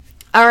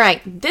All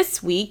right,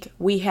 this week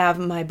we have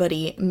my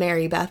buddy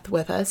Mary Beth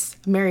with us.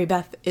 Mary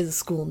Beth is a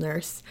school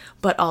nurse,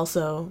 but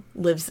also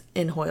lives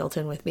in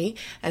Hoyleton with me,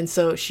 and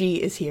so she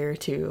is here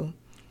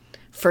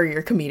for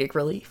your comedic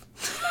relief.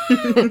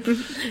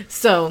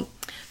 So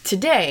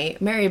today,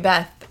 Mary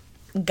Beth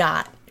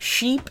got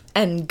sheep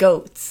and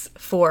goats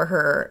for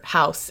her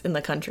house in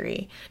the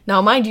country.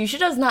 Now, mind you, she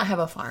does not have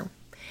a farm.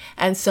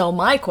 And so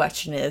my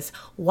question is,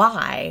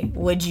 why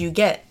would you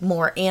get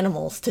more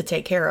animals to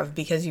take care of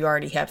because you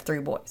already have 3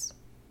 boys?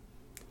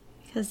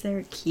 Because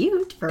they're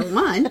cute, for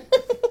one.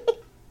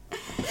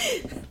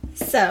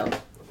 So,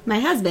 my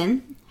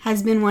husband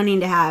has been wanting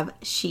to have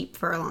sheep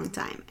for a long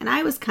time. And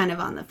I was kind of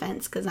on the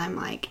fence because I'm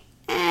like,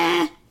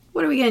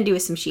 what are we going to do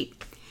with some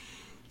sheep?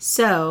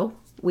 So,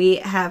 we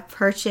have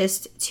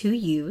purchased 2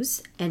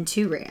 ewes and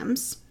 2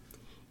 rams.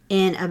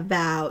 In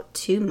about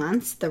 2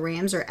 months, the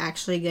rams are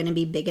actually going to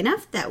be big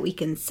enough that we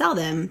can sell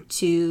them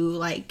to,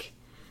 like,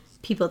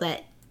 people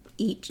that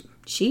eat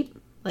sheep,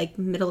 like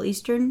Middle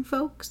Eastern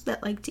folks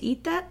that like to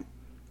eat that.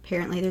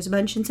 Apparently, there's a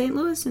bunch in St.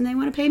 Louis, and they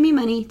want to pay me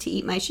money to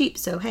eat my sheep,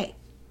 so hey.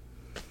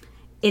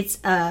 It's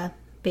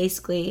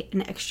basically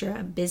an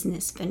extra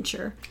business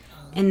venture,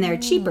 and they're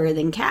cheaper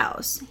than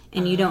cows,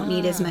 and you don't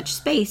need as much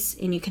space,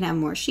 and you can have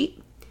more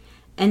sheep.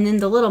 And then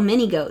the little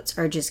mini goats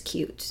are just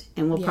cute,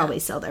 and we'll probably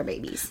sell their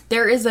babies.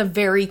 There is a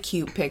very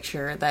cute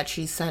picture that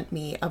she sent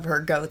me of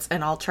her goats,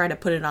 and I'll try to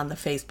put it on the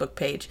Facebook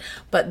page.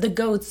 But the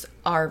goats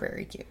are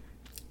very cute.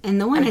 And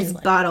the one is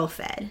bottle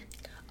fed.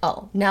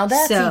 Oh, now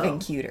that's even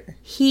cuter.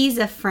 He's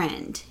a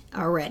friend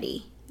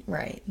already.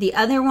 Right. The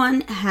other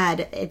one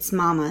had its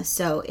mama,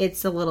 so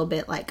it's a little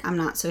bit like, I'm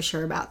not so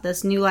sure about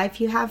this new life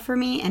you have for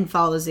me, and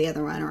follows the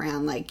other one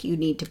around like, you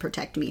need to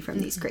protect me from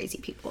these crazy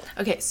people.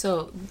 Okay,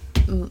 so,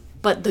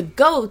 but the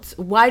goats,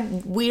 why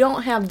we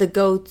don't have the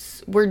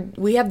goats,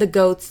 we have the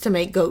goats to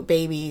make goat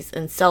babies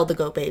and sell the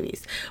goat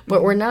babies,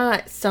 but we're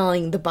not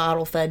selling the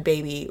bottle-fed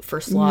baby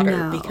for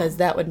slaughter because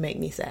that would make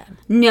me sad.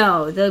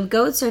 No, the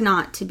goats are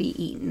not to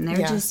be eaten.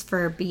 They're just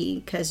for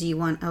because you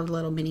want a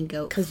little mini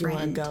goat because you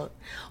want a goat.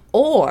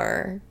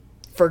 Or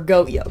for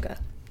goat yoga.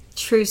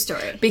 True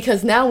story.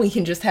 Because now we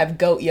can just have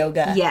goat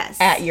yoga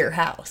at your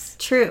house.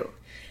 True.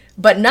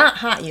 But not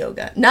hot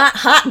yoga. Not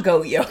hot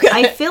goat yoga.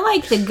 I feel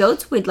like the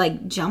goats would,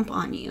 like, jump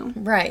on you.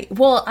 Right.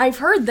 Well, I've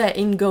heard that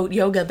in goat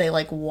yoga, they,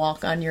 like,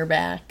 walk on your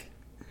back.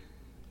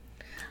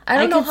 I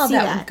don't know how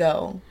that would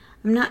go.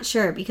 I'm not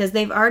sure, because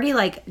they've already,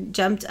 like,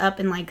 jumped up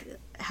and, like,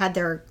 had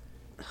their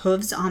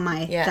hooves on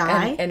my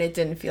thigh. And it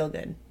didn't feel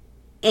good.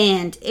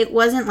 And it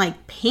wasn't,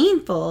 like,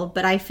 painful,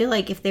 but I feel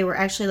like if they were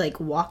actually, like,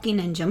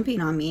 walking and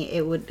jumping on me,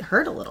 it would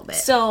hurt a little bit.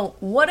 So,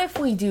 what if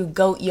we do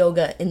goat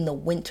yoga in the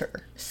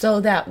winter? So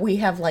that we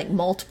have, like,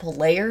 multiple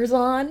layers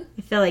on?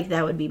 I feel like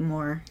that would be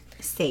more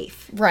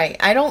safe. Right.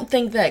 I don't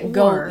think that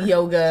goat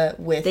yoga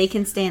with... They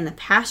can stay in the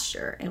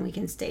pasture, and we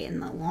can stay in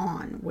the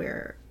lawn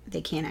where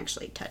they can't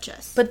actually touch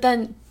us. But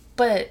then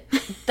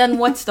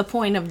what's the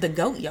point of the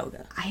goat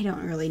yoga? I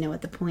don't really know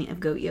what the point of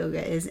goat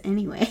yoga is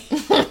anyway.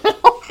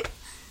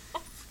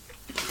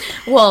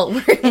 Well,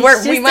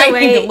 we might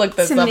need to look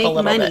this up a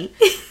little bit.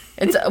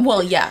 It's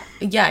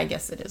I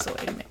guess it is a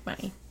way to make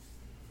money.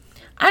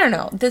 I don't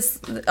know.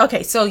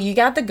 Okay, so you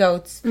got the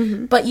goats,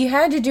 but you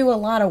had to do a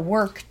lot of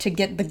work to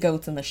get the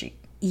goats and the sheep.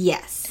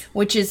 Yes.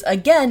 Which is,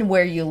 again,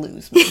 where you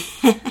lose me.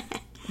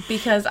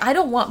 Because I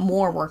don't want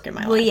more work in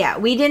my life. Well, yeah,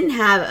 we didn't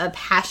have a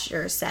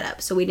pasture set up,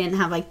 so we didn't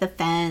have, like, the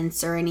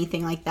fence or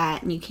anything like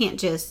that. And you can't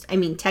just, I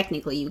mean,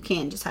 technically you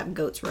can just have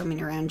goats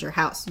roaming around your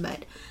house,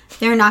 but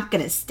they're not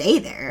going to stay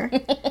there.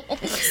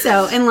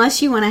 So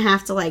unless you want to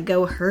have to, like,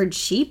 go herd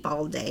sheep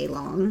all day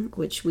long,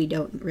 which we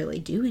don't really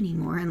do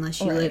anymore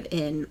unless you live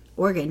in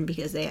Oregon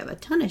because they have a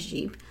ton of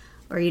sheep.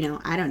 Or, you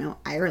know, I don't know,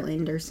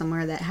 Ireland or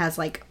somewhere that has,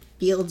 like,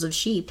 fields of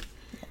sheep.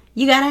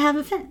 You got to have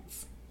a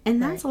fence. And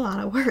that's a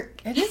lot of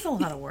work. It is a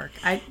lot of work.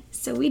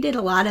 So we did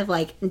a lot of,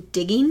 like,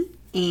 digging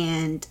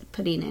and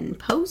putting in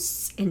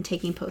posts and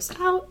taking posts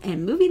out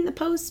and moving the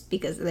posts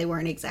because they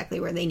weren't exactly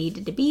where they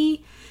needed to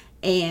be.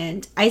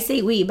 And I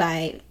say we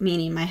by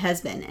meaning my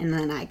husband, and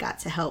then I got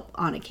to help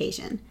on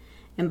occasion.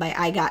 And by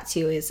I got to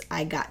is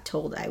I got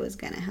told I was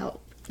going to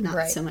help.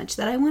 Not so much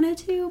that I wanted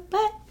to,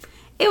 but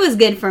it was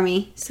good for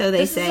me, so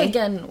they say. This is,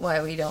 again,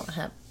 why we don't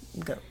have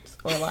goats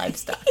or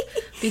livestock.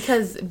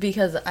 because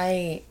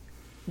I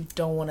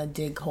don't want to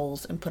dig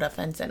holes and put a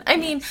fence in. I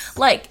mean,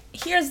 like,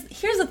 here's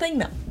the thing,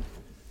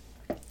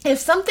 though. If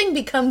something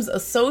becomes a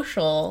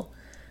social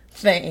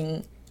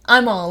thing,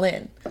 I'm all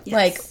in. Yes.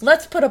 Like,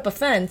 let's put up a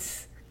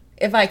fence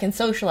if I can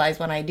socialize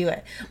when I do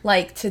it.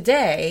 Like,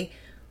 today,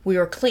 we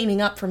were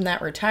cleaning up from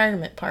that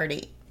retirement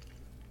party,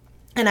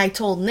 and I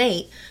told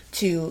Nate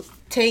to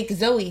take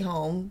Zoe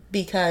home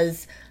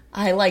because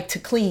I like to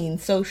clean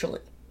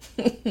socially.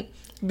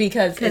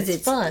 Because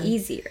it's fun.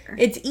 Easier.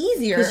 It's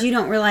easier. Because you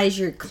don't realize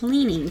you're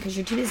cleaning because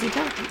you're too busy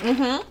talking.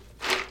 Mm-hmm.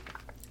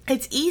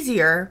 It's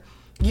easier.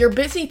 You're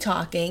busy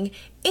talking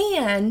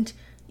and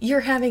you're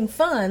having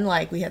fun.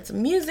 Like, we had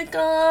some music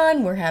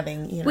on. We're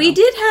having, We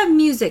did have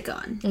music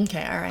on.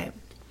 Okay, all right.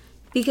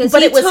 Because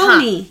But you it was told hot.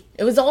 me.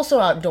 It was also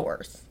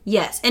outdoors.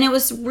 Yes, and it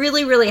was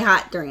really, really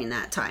hot during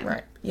that time.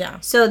 Right. Yeah.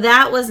 So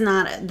that was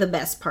not the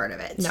best part of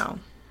it. No.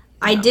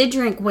 I did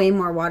drink way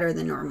more water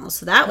than normal,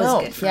 so that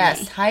was good for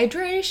yes. me.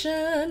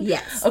 Hydration.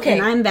 Yes. Okay.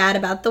 And I'm bad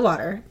about the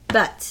water,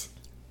 but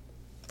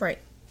Right.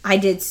 I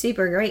did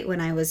super great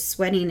when I was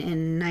sweating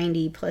in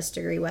 90+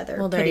 degree weather.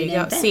 Well, there you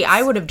go. See,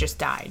 I would have just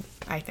died,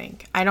 I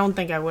think. I don't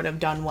think I would have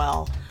done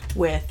well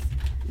with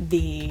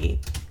the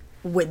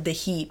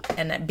heat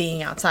and it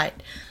being outside.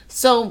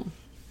 So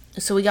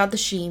we got the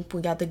sheep,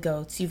 we got the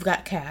goats, you've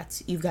got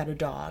cats, you've got a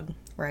dog,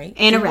 right?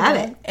 And a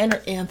rabbit. And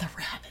the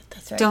rabbit.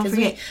 That's right. Don't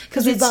forget,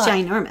 because it's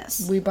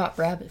ginormous. We bought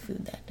rabbit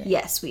food that day.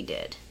 Yes, we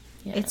did.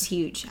 Yeah. It's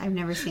huge. I've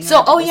never seen a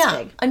So, rabbit this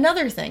big.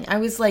 another thing. I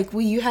was like,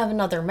 well, you have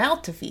another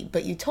mouth to feed,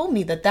 but you told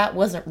me that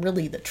wasn't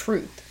really the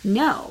truth.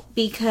 No,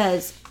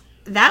 because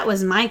that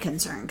was my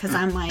concern. Because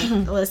I'm like,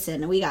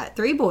 listen, we got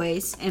 3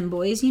 boys, and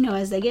boys,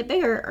 as they get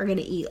bigger, are going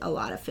to eat a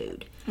lot of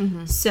food.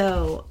 Mm-hmm.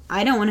 So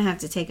I don't want to have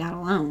to take out a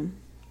loan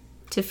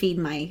to feed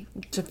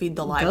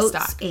the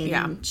livestock goats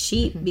and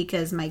sheep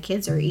because my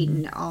kids are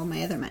eating all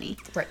my other money.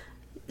 Right.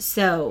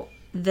 So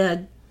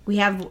we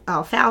have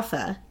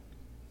alfalfa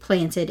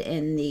planted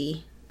in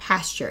the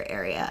pasture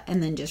area,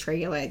 and then just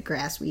regular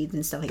grass, weeds,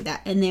 and stuff like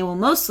that. And they will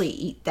mostly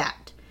eat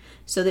that.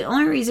 So the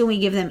only reason we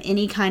give them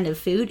any kind of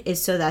food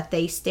is so that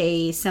they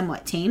stay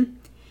somewhat tame.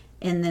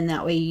 And then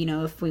that way,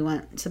 if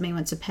somebody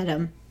wants to pet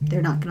them,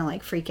 they're not going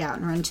to freak out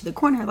and run to the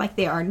corner like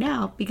they are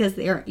now because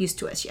they aren't used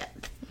to us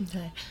yet.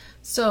 Okay.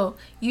 So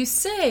you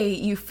say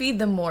you feed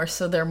them more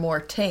so they're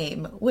more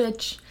tame,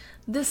 which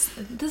this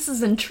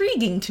is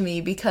intriguing to me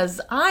because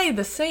I,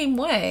 the same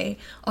way,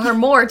 are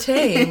more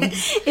tame.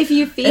 If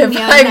you feed me,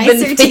 I'm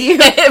nicer to you.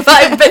 If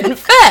I've been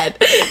fed.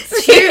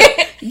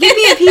 Give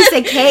me a piece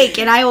of cake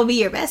and I will be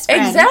your best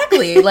friend.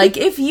 Exactly.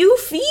 If you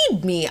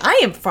feed me,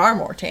 I am far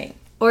more tame.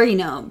 Or,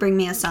 bring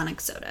me a Sonic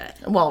soda.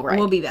 Well, right.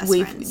 We'll be best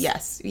friends.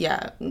 Yes,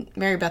 yeah.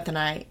 Mary Beth and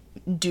I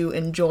do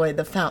enjoy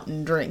the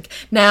fountain drink.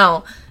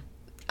 Now,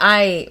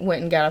 I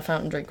went and got a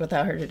fountain drink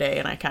without her today,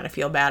 and I kind of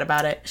feel bad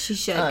about it. She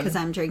should, because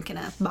I'm drinking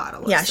a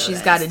bottle of soda. Yeah,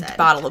 she's got instead. a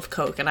bottle of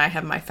Coke, and I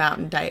have my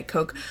fountain Diet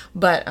Coke.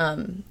 But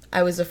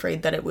I was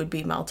afraid that it would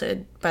be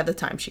melted by the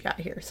time she got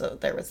here, so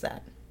there was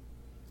that.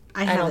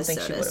 I don't think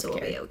she would have cared.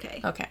 We'll be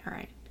okay. Okay, all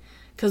right.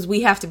 Because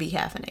we have to be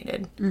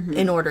caffeinated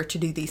in order to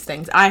do these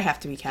things. I have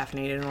to be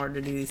caffeinated in order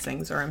to do these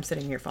things, or I'm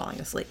sitting here falling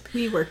asleep.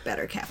 We work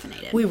better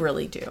caffeinated. We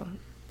really do.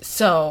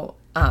 So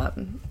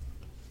the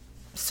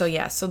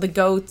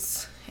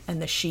goats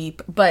and the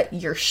sheep, but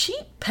your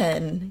sheep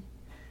pen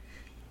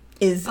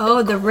is...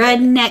 Oh, the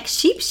redneck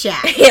sheep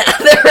shack. Yeah,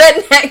 the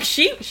redneck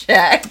sheep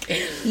shack.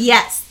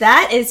 Yes,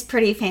 that is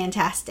pretty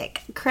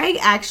fantastic. Craig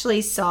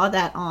actually saw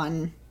that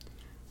on...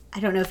 I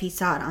don't know if he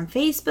saw it on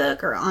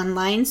Facebook or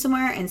online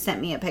somewhere and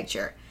sent me a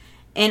picture.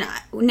 And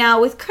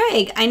now with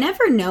Craig, I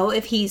never know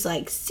if he's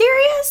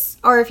serious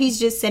or if he's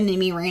just sending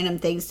me random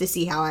things to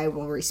see how I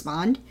will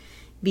respond.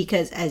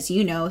 Because as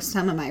you know,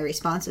 some of my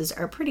responses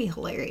are pretty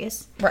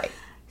hilarious. Right.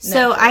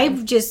 So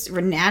I've just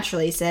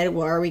naturally said,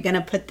 well, are we going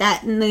to put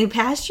that in the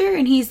pasture?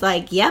 And he's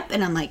like, yep.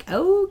 And I'm like,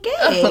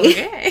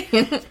 okay.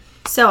 Okay.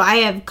 So I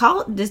have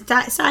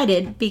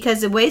decided,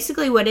 because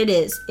basically what it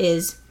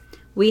is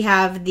we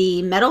have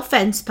the metal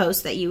fence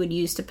posts that you would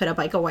use to put up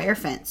a wire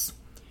fence.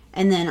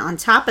 And then on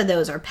top of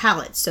those are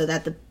pallets so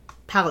that the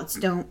pallets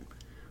don't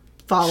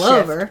fall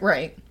over.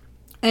 Right.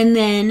 And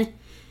then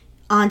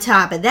on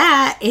top of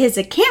that is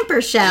a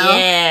camper shell.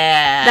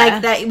 Yeah.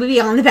 That would be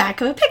on the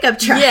back of a pickup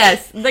truck.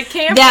 Yes, the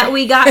camper. That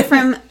we got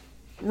from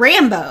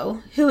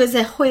Rambo, who is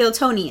a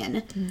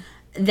Hoyletonian.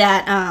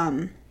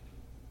 That,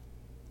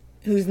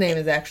 whose name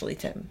is actually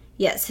Tim.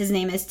 Yes, his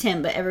name is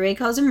Tim, but everybody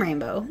calls him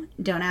Rainbow.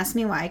 Don't ask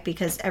me why,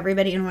 because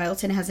everybody in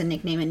Hoyleton has a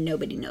nickname and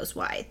nobody knows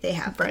why they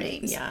have their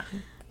names. Yeah.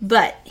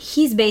 But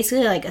he's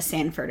basically like a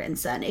Sanford and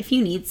Son. If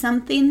you need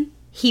something,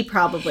 he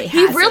probably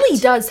has He really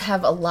does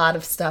have a lot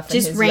of stuff in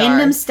just his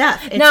random yard.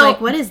 stuff. It's Now,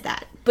 what is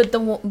that? But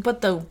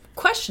the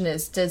question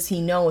is, does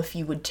he know if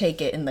you would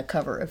take it in the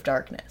cover of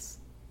darkness?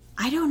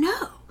 I don't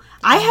know.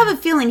 I have a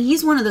feeling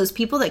he's one of those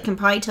people that can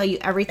probably tell you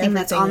everything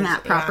that's on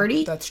that property.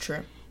 Yeah, that's true.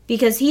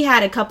 Because he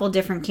had a couple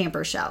different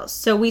camper shells.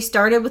 So we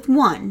started with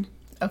one.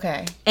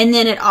 Okay. And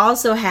then it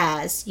also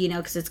has,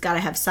 because it's got to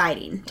have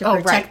siding to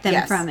protect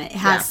them from it. It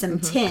has some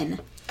tin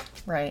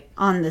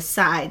on the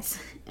sides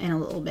and a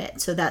little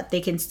bit so that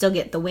they can still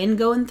get the wind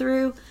going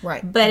through.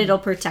 Right. But it'll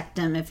protect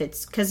them if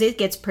because it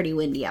gets pretty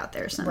windy out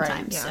there sometimes.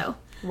 Right, yeah. So.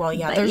 Well,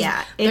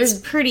 yeah. It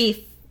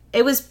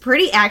was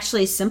pretty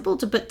actually simple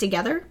to put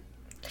together.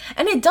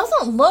 And it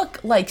doesn't look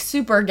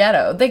super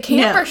ghetto. The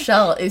camper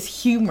shell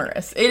is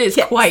humorous. It is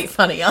quite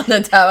funny on the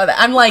top of that.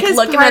 I'm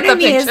looking at the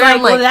picture.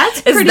 I'm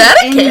like, is that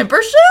a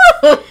camper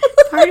shell?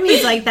 Part of me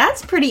is like,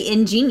 that's pretty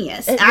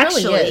ingenious,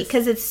 actually. Really is.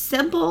 Because it's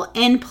simple,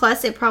 and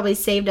plus it probably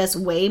saved us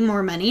way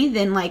more money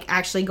than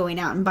actually going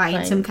out and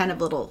buying some kind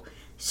of little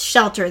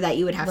shelter that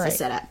you would have to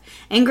set up.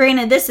 And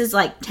granted, this is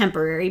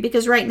temporary,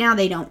 because right now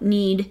they don't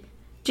need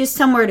just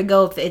somewhere to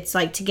go if it's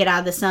to get out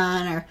of the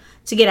sun or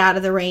to get out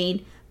of the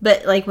rain.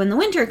 But like when the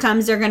winter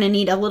comes, they're going to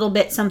need a little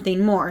bit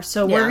something more.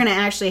 So we're Yeah. going to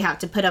actually have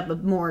to put up a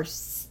more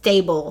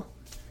stable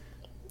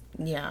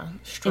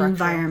structure.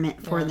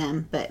 environment for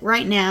them. But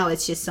right now,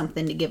 it's just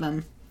something to give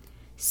them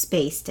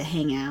space to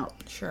hang out.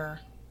 Sure.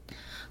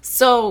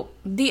 So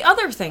the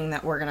other thing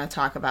that we're going to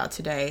talk about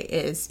today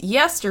is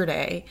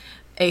yesterday,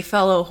 a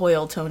fellow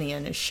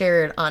Hoyletonian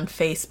shared on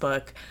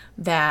Facebook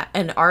that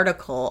an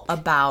article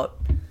about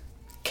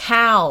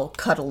cow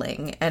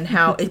cuddling and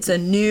how it's a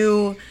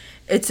new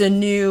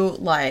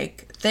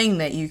like thing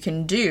that you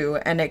can do,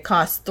 and it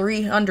costs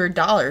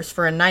 $300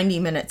 for a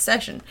 90-minute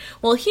session.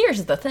 Well,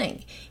 here's the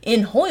thing.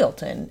 In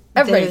Hoyleton,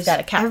 everybody's got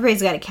a cow.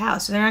 Everybody's got a cow,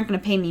 so they're not going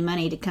to pay me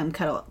money to come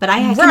cuddle. But I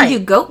can Right. do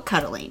goat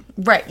cuddling.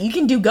 Right. You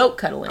can do goat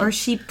cuddling. Or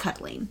sheep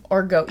cuddling.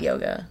 Or goat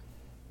yoga.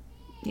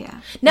 Yeah.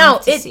 Now, We'll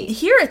have to see.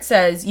 here it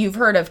says you've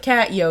heard of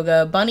cat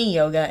yoga, bunny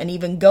yoga, and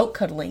even goat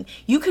cuddling.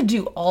 You could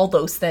do all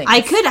those things. I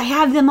could. I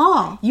have them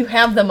all. You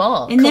have them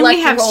all. And then Collect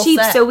we your have whole sheep,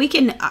 set. so we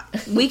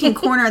can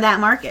corner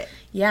that market.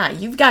 Yeah,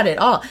 you've got it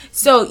all.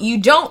 So you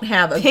don't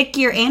have a... Pick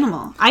your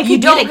animal. I You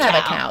could don't get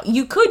have a cow.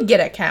 You could get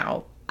a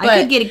cow. I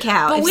could get a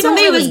cow. But If we don't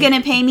somebody was really-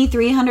 going to pay me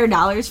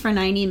 $300 for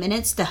 90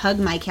 minutes to hug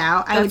my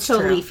cow, I would That's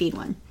totally true. feed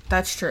one.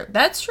 That's true.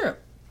 That's true.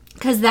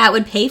 Because that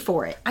would pay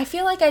for it. I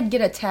feel like I'd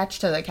get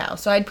attached to the cow.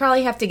 So I'd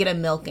probably have to get a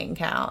milking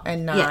cow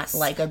and not Yes.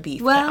 like a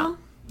beef Well, cow.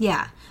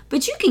 yeah.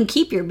 But you can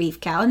keep your beef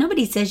cow.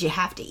 Nobody says you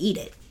have to eat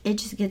it. It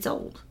just gets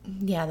old.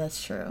 Yeah,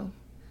 that's true.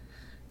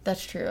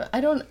 That's true.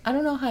 I don't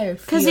know how I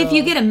feel. Because if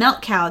you get a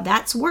milk cow,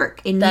 that's work.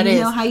 And That you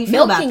is know how you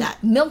feel milking,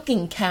 about that.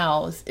 Milking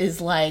cows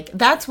is like,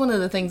 that's one of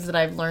the things that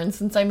I've learned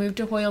since I moved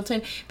to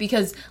Hoyleton,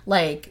 because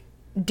like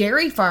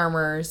dairy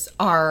farmers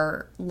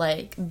are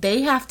like,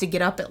 they have to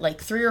get up at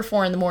like 3 or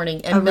 4 in the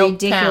morning and A milk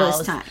ridiculous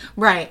cows. time.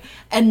 Right.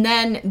 And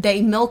then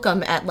they milk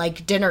them at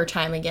like dinner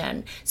time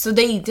again. So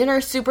they eat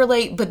dinner super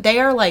late, but they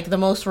are like the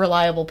most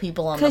reliable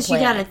people on the Because you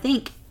planet. got to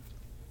think,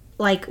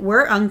 like,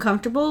 we're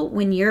uncomfortable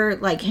when you're,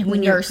 like,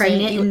 when you're Nursing,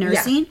 pregnant and yeah.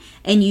 nursing,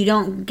 and you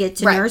don't get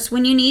to Right. nurse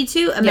when you need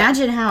to.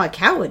 Imagine how a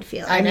cow would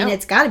feel. I mean, know.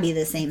 it's got to be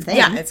the same thing.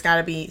 Yeah, it's got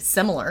to be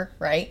similar,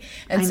 right?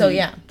 And I so, mean,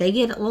 yeah. They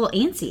get a little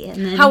antsy.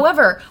 And then,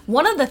 However,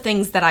 one of the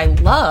things that I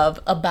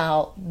love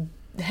about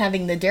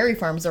having the dairy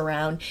farms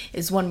around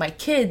is when my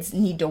kids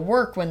need to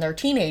work when they're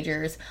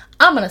teenagers,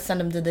 I'm going to send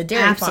them to the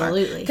dairy farm.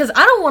 Absolutely. Because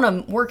I don't want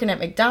them working at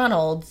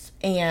McDonald's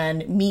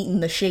and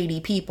meeting the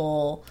shady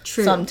people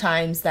True.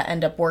 sometimes that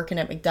end up working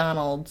at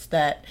McDonald's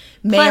that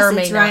may plus or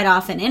may it's not. right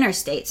off an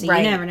interstate, so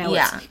Right, you never know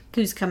yeah.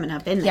 who's coming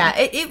up in there. Yeah,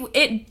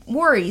 it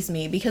worries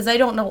me because I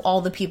don't know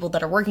all the people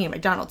that are working at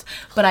McDonald's,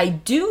 but I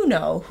do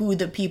know who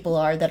the people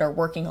are that are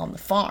working on the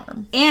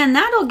farm. And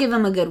that'll give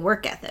them a good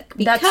work ethic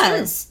That's true.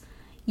 because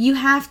you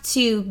have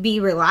to be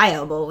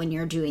reliable when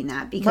you're doing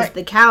that because Right.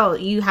 the cow,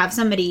 you have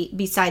somebody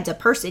besides a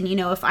person. You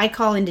know, if I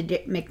call into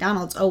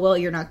McDonald's, oh, well,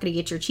 you're not going to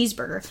get your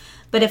cheeseburger.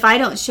 But if I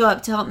don't show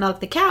up to help milk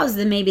the cows,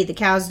 then maybe the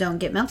cows don't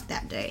get milked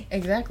that day.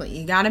 Exactly.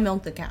 You gotta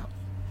milk the cow.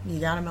 You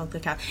gotta milk the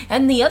cow.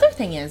 And the other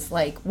thing is,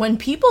 like, when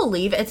people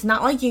leave, it's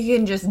not like you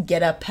can just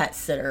get a pet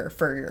sitter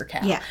for your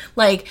cow. Yeah.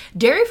 Like,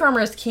 dairy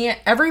farmers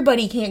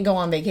everybody can't go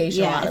on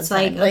vacation a Yeah, lot of it's the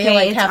time. like, They, okay,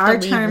 like, it's have our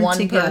to leave turn one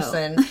to go.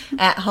 person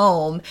at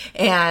home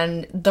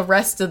and the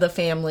rest of the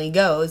family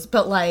goes.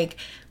 But, like,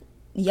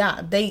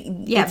 yeah,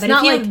 Yeah, it's but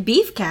not if you like have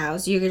beef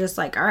cows, you're just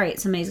like, all right,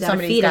 somebody's got to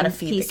feed got to them.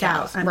 feed Peace the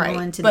cows. out. I'm right.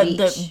 going to but the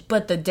beach.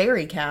 But the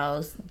dairy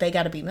cows, they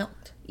gotta be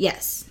milked.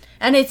 Yes.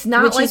 And it's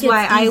not Which like is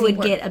why it's I easy would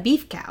work. get a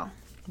beef cow.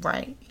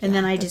 Right. And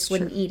then I that's just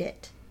wouldn't true. eat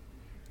it.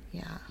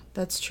 Yeah,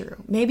 that's true.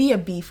 Maybe a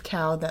beef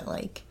cow that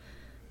like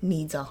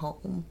needs a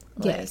home.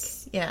 Like,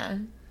 Yes. Yeah.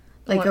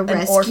 Like An a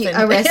rescue orphan.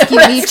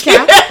 beef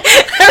cow.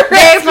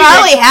 They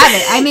probably have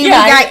it. I mean,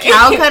 Yeah, we got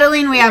cow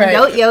cuddling, we have right.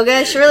 goat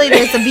yoga. Surely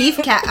there's a beef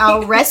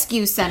cow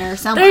rescue center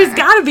somewhere. There's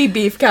got to be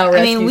beef cow I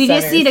rescue mean, we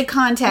just centers. need to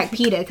contact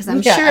PETA because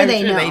I'm Yeah, sure I'm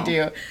they sure know. they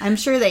do. I'm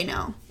sure they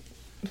know.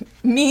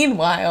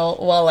 Meanwhile,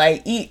 while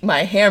I eat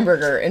my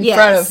hamburger in Yes.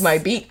 front of my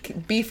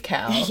beef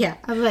cow. Yeah,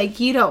 I'm like,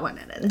 you don't want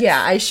it.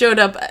 Yeah, I showed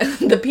up.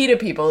 The PETA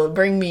people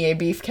bring me a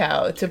beef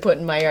cow to put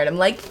in my yard. I'm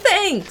like,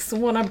 thanks.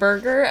 Want a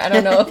burger? I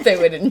don't know if they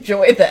would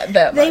enjoy that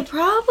They much.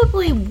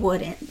 probably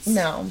wouldn't.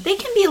 No. They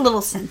can be a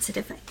little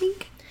sensitive, I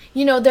think.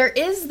 You know, there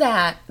is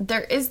that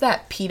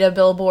PETA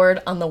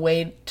billboard on the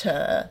way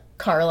to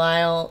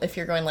Carlisle if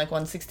you're going like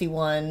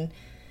 161.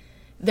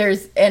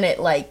 And it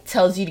like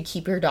tells you to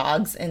keep your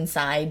dogs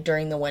inside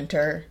during the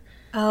winter.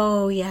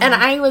 Oh, yeah.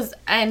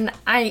 And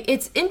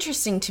it's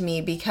interesting to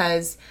me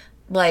because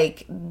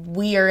like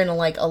we are in a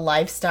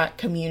livestock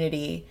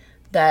community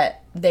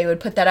that they would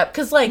put that up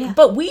cuz like Yeah.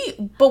 but we're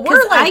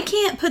like I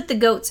can't put the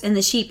goats and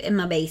the sheep in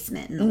my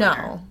basement. In the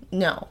winter.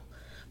 no.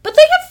 But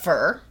they have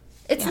fur.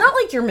 It's not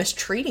like you're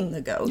mistreating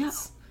the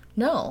goats.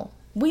 No.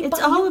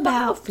 It's all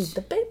about- feed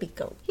the baby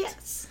goat.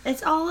 Yes.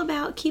 It's all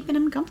about keeping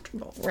them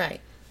comfortable.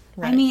 Right.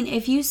 I mean,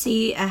 if you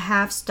see a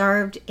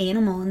half-starved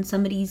animal in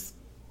somebody's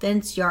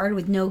fenced yard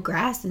with no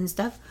grass and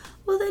stuff,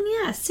 well then,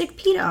 yeah, sick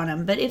PETA on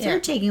them. But if Yeah. you're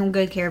taking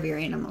good care of your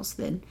animals,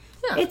 then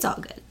Yeah. it's all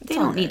good. They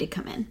all don't need good. to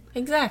come in.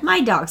 Exactly. My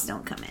dogs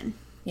don't come in.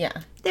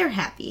 Yeah. They're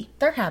happy.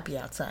 They're happy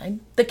outside.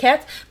 The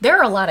cats, there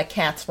are a lot of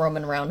cats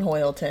roaming around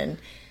Hoyleton.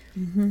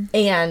 Mm-hmm.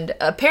 And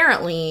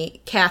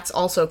apparently cats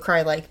also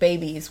cry like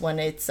babies when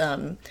it's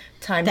time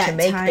to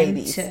make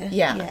babies.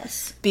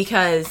 Yes.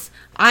 Because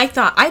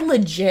I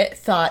legit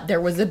thought there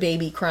was a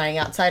baby crying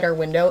outside our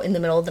window in the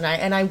middle of the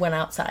night, and I went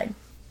outside.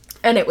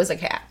 And it was a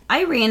cat.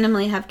 I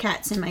randomly have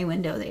cats in my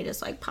window. They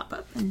just like pop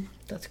up. And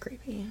That's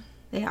creepy.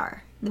 they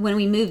are. When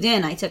we moved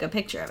in, I took a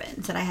picture of it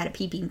and said I had a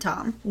peeping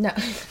Tom. No.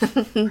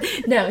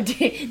 Now,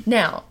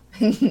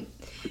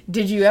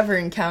 did you ever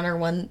encounter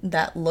one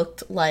that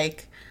looked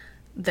like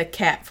the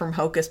cat from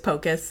Hocus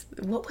Pocus?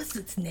 What was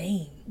its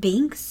name?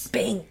 Binks?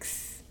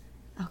 Binks.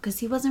 Oh, because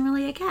he wasn't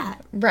really a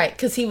cat. Right,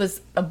 because he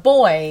was a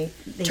boy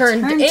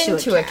turned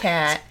into a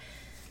cat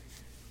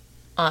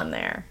on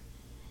there.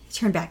 He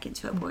turned back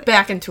into a boy.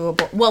 Back into a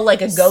boy. Well,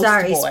 like a ghost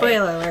Sorry, boy.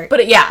 spoiler alert. But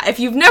if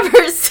you've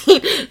never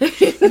seen...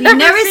 You've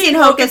never seen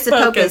Hocus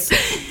Pocus.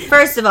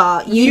 First of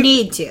all, you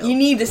need to. You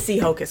need to see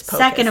Hocus Pocus.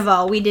 Second of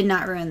all, we did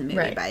not ruin the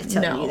movie by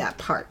telling you that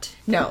part.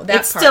 No,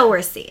 it's still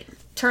worth seeing.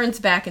 Turns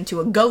back into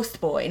a ghost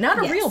boy. Not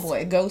a real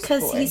boy, a ghost boy.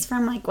 Because he's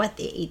from, like, what,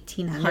 the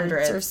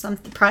 1800s or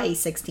something? Probably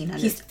 1600s.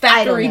 He's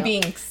Thackeray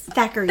Binks.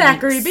 Thackeray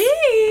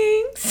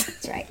Binks.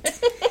 That's right.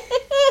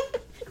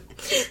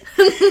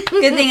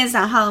 Good thing it's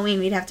not Halloween.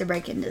 We'd have to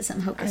break into some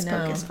Hocus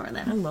Pocus for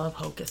them. I love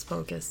Hocus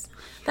Pocus.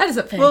 That is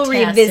a fantastic We'll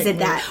revisit movie.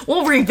 that.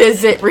 We'll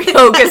revisit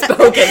Hocus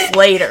Pocus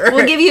later.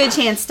 We'll give you a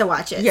chance to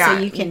watch it so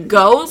you can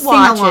go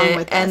watch along it,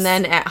 with us. and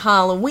then at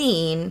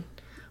Halloween,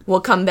 we'll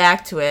come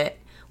back to it.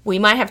 We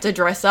might have to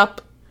dress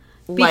up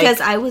because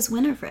I was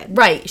Winifred.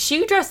 Right.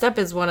 She dressed up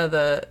as one of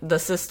the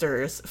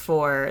sisters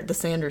for the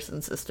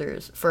Sanderson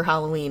sisters for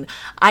Halloween.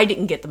 I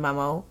didn't get the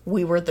memo.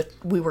 We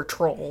were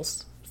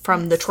trolls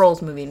from the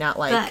Trolls movie, not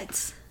like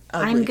But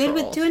I'm good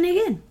with doing it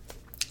again.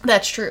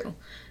 That's true.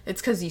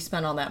 It's because you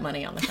spent all that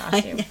money on the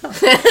costume.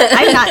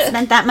 I've not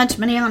spent that much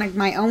money on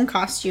my own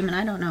costume, and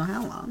I don't know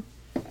how long.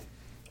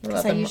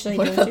 What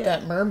about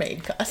that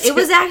mermaid costume? It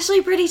was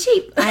actually pretty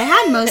cheap. I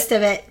had most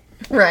of it.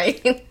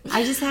 Right.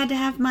 I just had to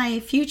have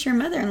my future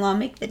mother-in-law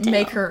make the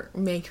tail.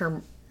 Make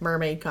her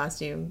mermaid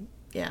costume.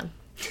 Yeah.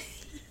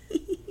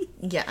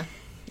 Yeah.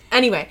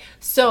 Anyway,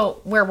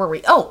 so where were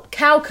we? Oh,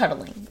 cow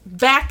cuddling.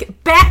 Back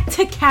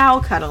to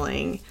cow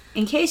cuddling.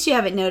 In case you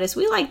haven't noticed,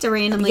 we like to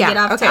randomly get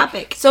off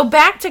topic. So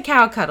back to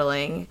cow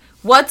cuddling.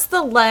 What's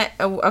the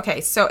okay,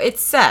 so it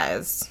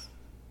says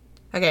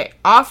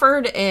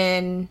offered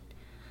in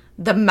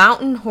the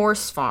Mountain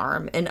Horse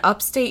Farm in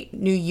upstate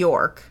New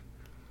York.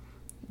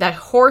 That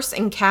horse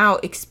and cow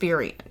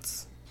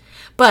experience.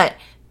 But,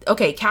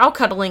 cow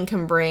cuddling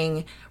can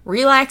bring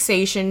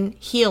relaxation,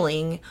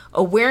 healing,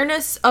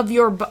 awareness of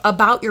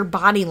about your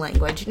body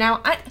language.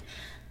 Now,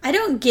 I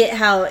don't get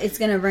how it's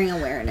going to bring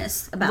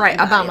awareness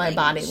about my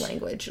body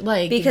language.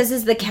 Like, because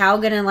is the cow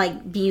going to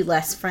like be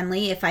less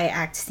friendly if I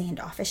act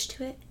standoffish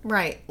to it?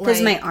 Right.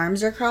 Because my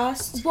arms are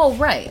crossed? Well,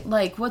 right.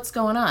 Like, what's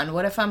going on?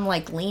 What if I'm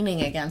like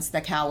leaning against the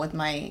cow with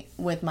my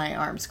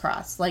arms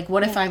crossed? Like,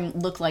 what if I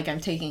look like I'm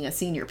taking a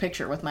senior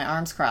picture with my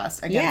arms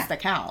crossed against the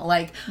cow?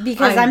 Like,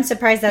 because I'm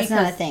surprised that's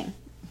not a thing.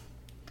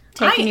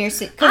 Taking your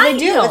seat. Because they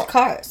do it with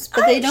cars,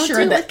 but they don't do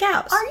it with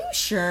cows. Are you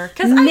sure?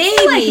 Because I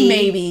feel like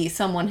maybe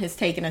someone has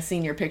taken a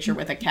senior picture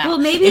with a cow. Well,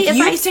 maybe if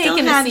you've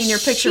taken a senior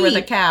picture with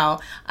a cow,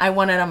 I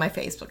want it on my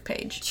Facebook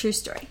page. True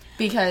story.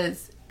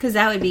 Because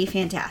that would be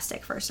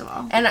fantastic, first of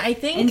all. And I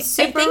think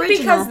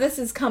because this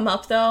has come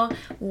up, though,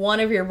 one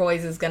of your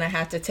boys is going to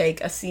have to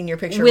take a senior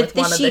picture with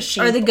one of the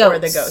sheep or the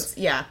goats.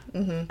 Yeah.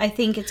 Mm-hmm. I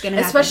think it's going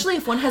to happen. Especially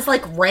if one has,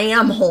 like,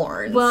 ram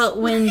horns.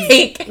 Well,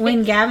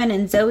 when Gavin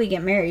and Zoe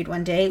get married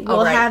one day,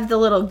 we'll have the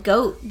little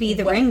goat be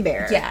the ring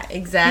bearer. Yeah,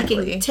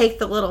 exactly. He can take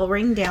the little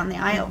ring down the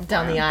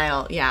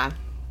aisle. Yeah.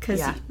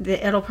 Because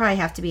it'll probably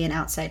have to be an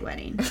outside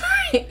wedding.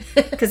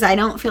 Because I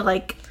don't feel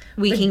like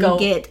we can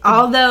get,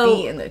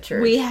 although in the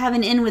church. We have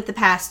an in with the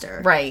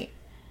pastor. Right.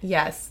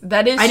 Yes,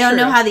 that is I don't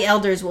know how the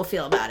elders will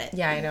feel about it.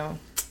 Yeah, I know.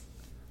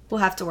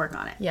 We'll have to work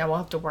on it. Yeah, we'll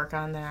have to work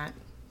on that.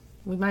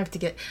 We might have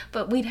to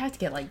but we'd have to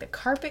get like the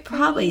carpet.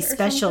 Probably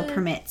special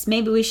permits.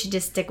 Maybe we should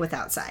just stick with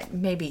outside.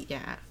 Maybe,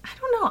 yeah.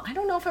 I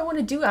don't know if I want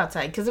to do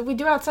outside, because if we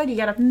do outside, you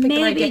gotta pick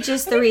maybe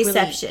just the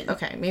reception.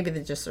 Maybe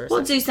just the reception.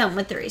 We'll do something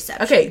with the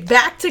reception. Okay,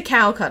 back to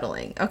cow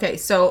cuddling. Okay,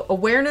 so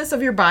awareness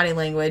of your body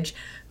language.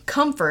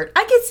 Comfort.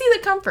 I can see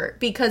the comfort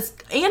because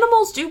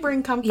animals do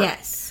bring comfort.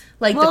 Yes.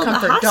 Like the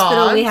comfort the hospital,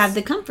 dogs. We have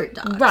the comfort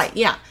dogs. Right,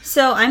 yeah.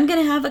 So I'm going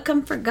to have a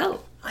comfort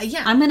goat.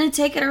 Yeah. I'm going to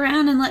take it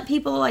around and let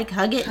people like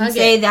hug it and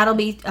say that'll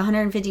be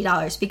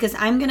 $150 because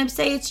I'm going to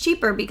say it's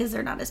cheaper because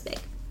they're not as big.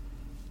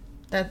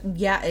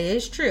 It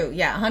is true.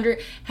 Yeah,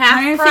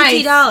 half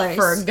price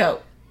for a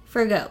goat.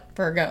 For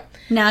a goat.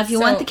 Now, if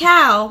you want the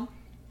cow,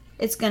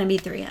 it's going to be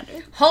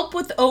 $300. Help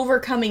with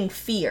overcoming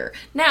fear.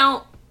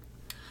 Now,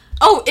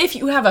 if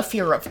you have a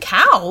fear of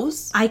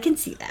cows. I can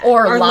see that.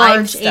 Or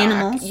large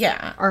animals.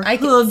 Yeah. Or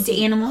hooved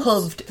animals.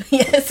 Hooved.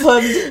 Yes.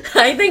 Hooved.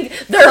 I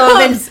think they're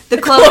hooves. The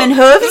cloven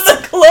hooves.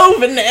 The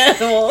cloven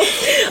animals.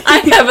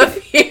 I have a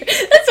fear.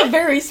 That's a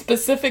very specific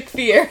specific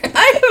fear.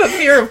 I have a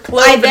fear of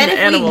cloven I bet if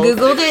animals. we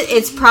Googled it,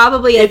 it's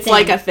probably a It's thing.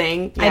 like a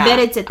thing. I bet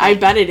it's a thing. I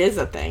bet it is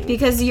a thing.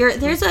 Because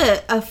there's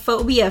a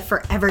phobia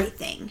for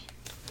everything.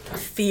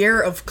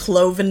 Fear of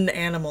cloven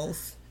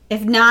animals.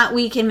 If not,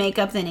 we can make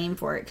up the name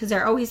for it because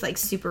they're always like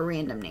super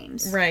random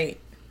names. Right.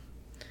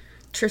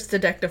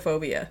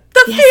 Tristodectophobia.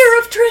 The fear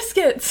of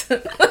Triscuits.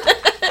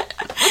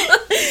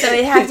 So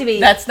it have to be.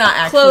 That's not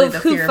actually the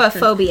fear of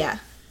Clovophobia.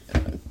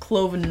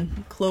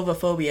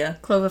 Clovophobia.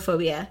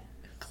 Clovophobia.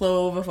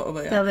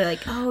 Clovophobia. They'll be like,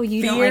 "Oh,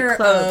 you don't Fear like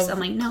cloves." of I'm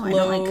like, "No, I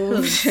don't like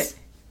hooves."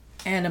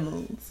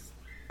 Animals.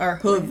 Or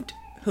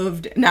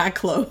hooved, not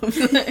cloves.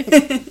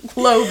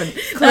 Cloven.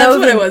 That's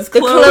what it was. The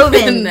Cloven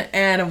cloven.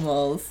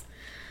 animals.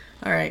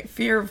 All right.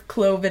 Fear of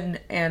cloven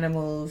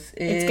animals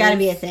is... It's got to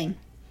be a thing.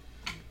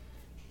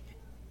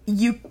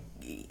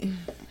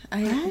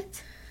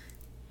 What?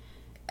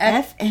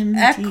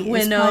 FMD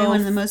is probably one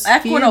of the most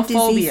feared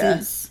Equinophobia.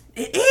 diseases.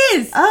 It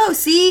is. Oh,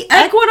 see?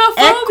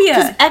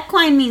 Equinophobia. Because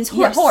equine means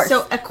horse. Yeah, horse.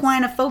 So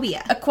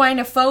equinophobia.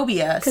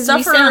 Equinophobia. Because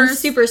we sound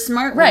super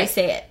smart when we Right.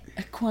 say it.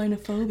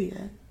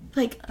 Equinophobia.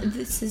 Like,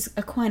 this is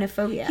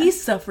equinophobia.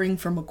 He's suffering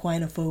from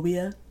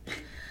equinophobia.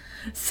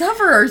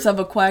 Sufferers of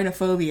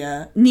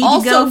equinophobia Need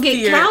to go get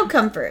fear- cow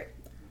comfort.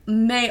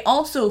 may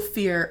also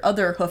fear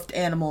other hoofed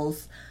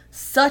animals,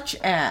 such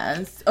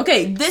as...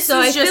 Okay, this So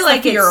is I just feel the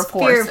like fear it's of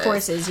horses. fear of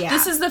horses, yeah.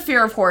 This is the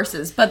fear of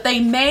horses, but they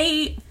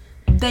may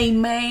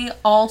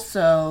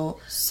also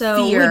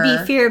So fear... would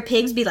be fear of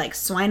pigs be like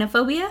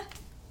swinophobia?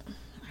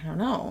 I don't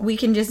know. We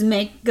can just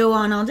go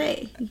on all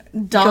day.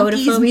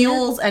 Donkeys, Goatophobia?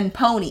 mules, and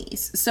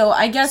ponies. So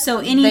I guess So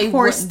any they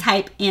horse wouldn't-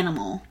 type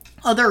animal.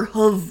 other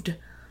hooved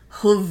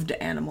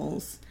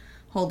animals.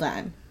 Hold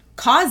on.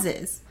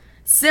 Causes,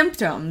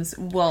 symptoms.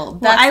 Well,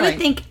 that's Well, I would like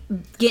think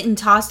getting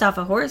tossed off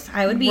a horse,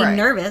 I would be Right.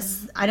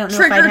 nervous. I don't know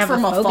if I'd triggered have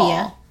from a a phobia.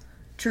 fall.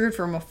 Triggered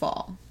from a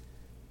fall.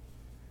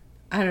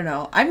 I don't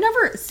know. I've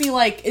never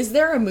like. Is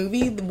there a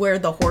movie where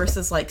the horse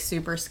is like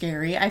super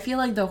scary? I feel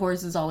like the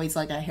horse is always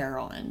like a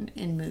heroine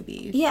in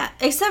movies. Yeah,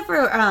 except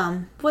for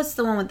what's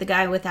the one with the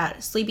guy with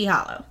that Sleepy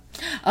Hollow?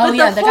 Oh But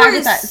yeah, the the guy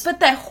with horse that. But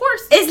that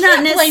horse It's you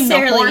not can't blame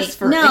necessarily the horse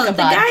for no. Ichabod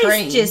The guy's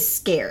Crane. just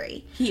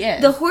scary. He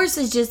is. The horse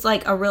is just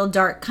like a real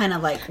dark kind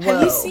of like.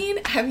 Whoa.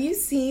 Have you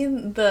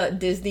seen the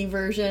Disney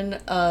version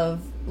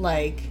of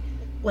like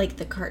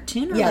the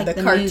cartoon or yeah, like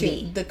the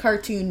movie?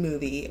 cartoon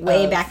movie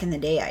Way of- back in the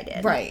day, I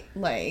did. Right,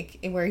 like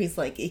where he's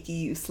like, "Icky,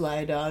 you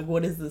sly dog!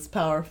 What is this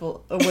power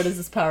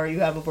you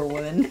have over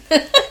women?"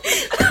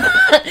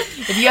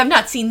 If you have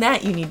not seen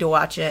that, you need to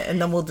watch it,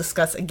 and then we'll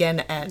discuss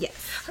again at.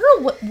 Yes. I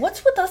don't know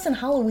what's with us in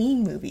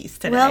Halloween movies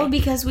today. Well,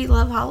 because we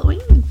love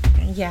Halloween.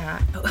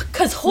 yeah,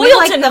 because We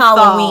like Hoyleton the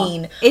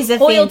Halloween fall. Is a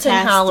Hoyleton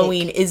fantastic-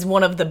 Halloween is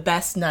one of the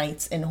best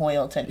nights in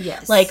Hoyleton.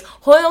 Yes. like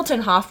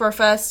Hoyleton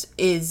Hofbraufest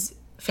is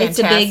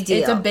fantastic. It's a big deal.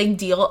 It's a big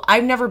deal.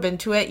 I've never been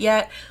to it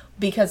yet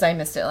because I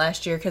missed it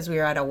last year because we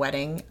were at a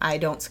wedding. I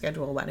don't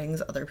schedule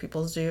weddings; other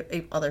people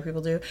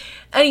do.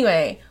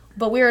 Anyway,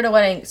 but we were at a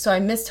wedding, so I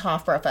missed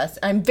Hofbraufest.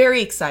 I'm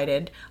very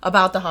excited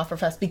about the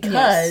Hofbraufest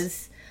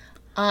because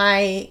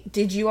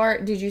did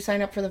you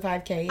sign up for the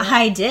 5K yet?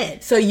 I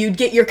did. So you'd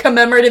get your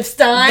commemorative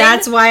stein.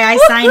 That's why I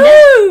signed up.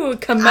 Woo-hoo!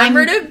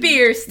 Commemorative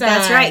beer stein.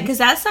 That's right, because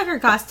that sucker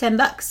cost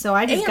 $10, so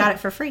I just And- got it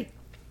for free.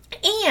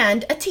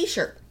 And a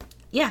T-shirt.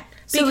 Yeah.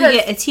 So Because- we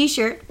get a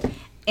T-shirt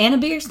and a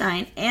beer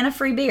stein and a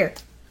free beer.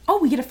 Oh,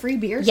 we get a free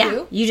beer Yeah.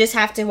 too. You just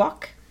have to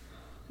walk.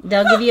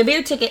 They'll give you a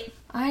beer ticket.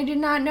 I did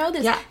not know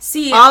this. Yeah.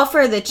 See, All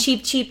for the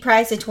cheap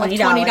price of $20.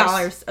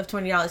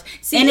 $20.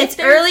 See, And if it's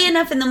there's- early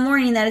enough in the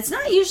morning that it's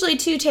not usually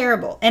too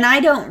terrible. And I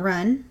don't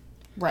run.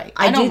 Right.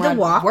 I don't do the run.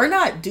 walk. We're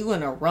not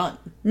doing a run.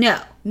 No.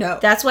 No.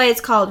 That's why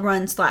it's called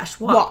run/walk.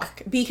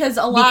 Walk. Because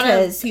a lot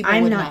Because of people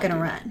I'm would not gonna do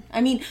run. that.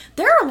 I mean,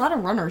 there are a lot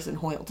of runners in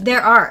Hoyleton.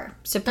 There are,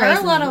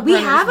 surprisingly. lot of we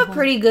runners have a in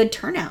pretty good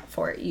turnout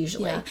for it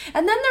usually. Yeah.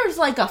 And then there's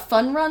like a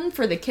fun run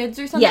for the kids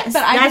or something. Yes,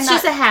 but I that's did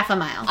not, just a half a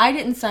mile. I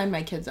didn't sign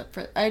my kids up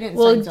for. I didn't.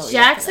 Well, sign Zoe up for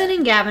Jackson that.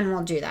 and Gavin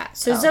will do that.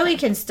 So Oh, Zoe okay.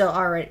 can still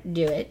already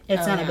do it.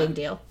 It's Oh, not a yeah. big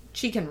deal.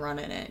 She can run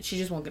in it. She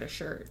just won't get a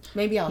shirt.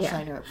 Maybe I'll Yeah.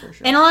 sign her up for a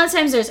shirt. And a lot of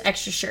times there's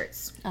extra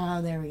shirts.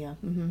 Oh, there we go.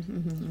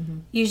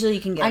 Usually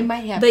you can get I them.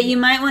 might have But to. you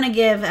might want to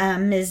give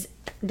Ms.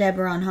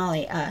 Deborah and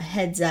Holly a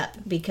heads up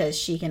because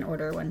she can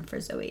order one for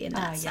Zoe in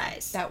that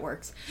size. That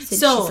works. Since she's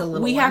a So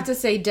little we one. have to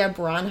say Deb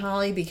Ron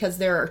Holly because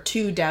there are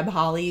 2 Deb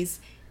Hollies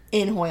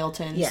in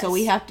Hoyleton. Yes. So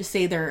we have to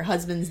say their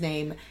husband's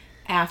name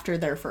after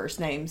their first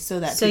name so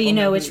that So people you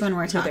know who- which one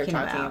we're who they're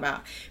talking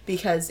about.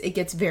 because it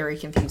gets very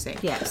confusing.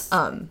 Yes.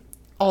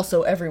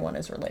 Also, everyone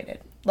is related.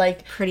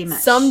 Like Pretty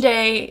much.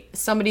 Someday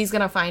somebody's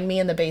gonna find me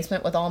in the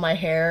basement with all my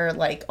hair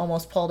like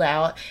almost pulled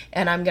out,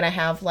 and I'm gonna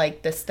have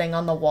like this thing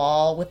on the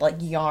wall with like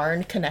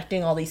yarn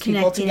connecting all these people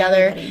Connecting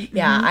together. everybody. Mm-hmm.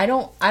 Yeah, I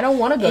don't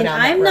want to go And down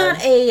I'm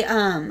that road.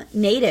 not a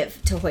native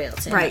to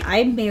Hoyleton. Right.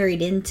 I'm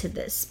married into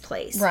this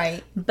place.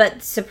 Right.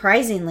 But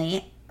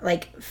surprisingly,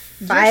 like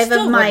 5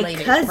 still of my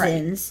related,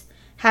 cousins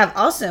have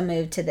also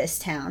moved to this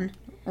town.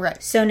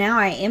 Right. So now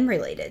I am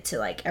related to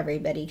like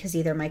everybody because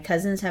either my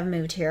cousins have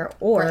moved here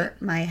or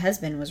my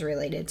husband was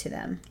related to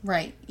them.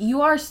 Right.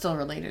 You are still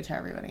related to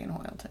everybody in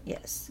Hoyleton.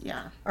 Yes.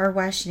 Yeah. Or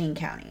Washington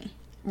County.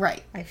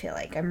 Right. I feel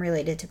like I'm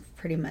related to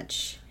pretty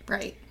much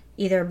Right.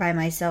 either by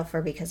myself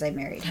or because I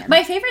married him.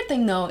 My favorite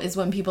thing, though, is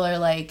when people are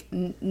like,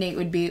 Nate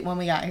would be, when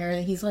we got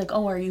here, he's like,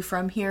 oh, are you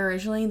from here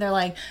originally? They're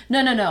like,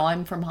 no,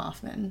 I'm from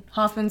Hoffman.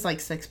 Hoffman's like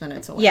 6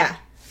 minutes away. Yeah.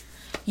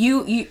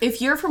 You,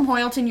 if you're from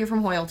Hoyleton, you're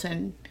from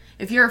Hoyleton.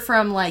 If you're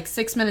from like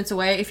 6 minutes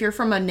away, if you're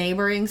from a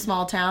neighboring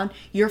small town,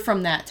 you're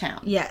from that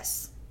town.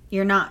 Yes.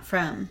 You're not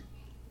from...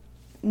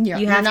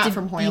 You're not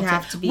from Hoyleton. You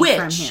have to be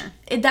from here.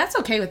 That's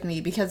okay with me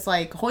because,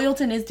 like,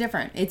 Hoyleton is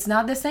different. It's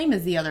not the same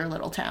as the other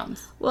little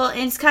towns. Well,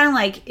 it's kind of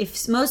like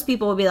if most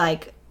people will be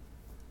like,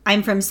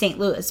 I'm from St.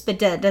 Louis, but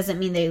that doesn't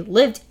mean they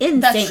lived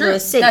in St. Louis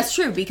City. That's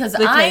true because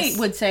I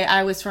would say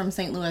I was from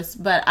St. Louis,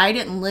 but I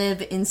didn't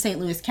live in St.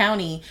 Louis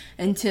County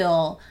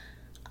until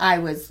I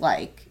was,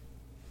 like,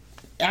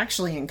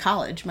 actually in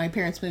college. My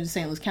parents moved to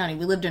St. Louis County.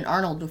 We lived in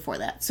Arnold before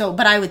that. So,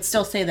 but I would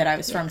still say that I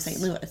was from St.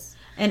 Louis.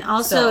 And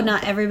also,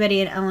 not everybody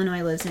in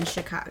Illinois lives in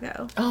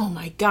Chicago. Oh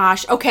my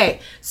gosh.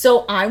 Okay,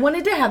 so I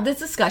wanted to have this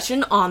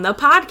discussion on the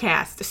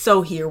podcast.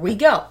 So here we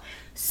go.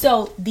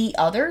 So the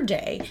other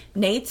day,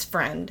 Nate's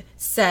friend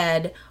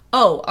said,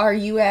 oh, are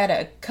you at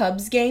a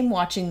Cubs game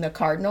watching the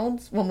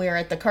Cardinals? When we were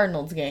at the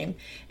Cardinals game.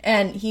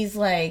 And he's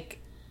like,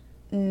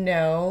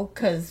 no,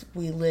 because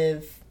we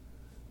live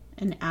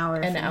an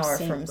hour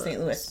from St.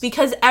 Louis.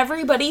 Because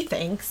everybody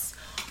thinks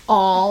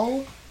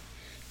all...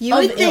 You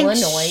would think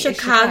Illinois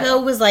Chicago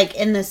was like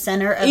in the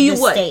center of the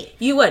state.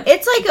 You would.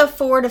 It's like a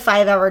 4 to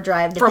 5 hour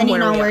drive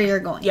depending on where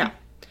you're going. Yeah.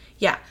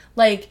 Yeah.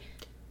 Like,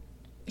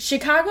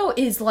 Chicago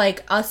is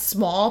like a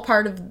small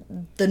part of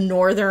the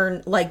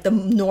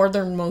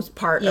northernmost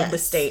part of the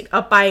state,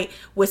 up by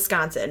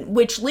Wisconsin,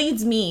 which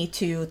leads me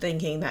to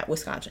thinking that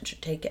Wisconsin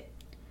should take it.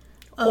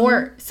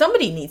 Or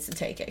somebody needs to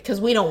take it,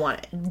 because we don't want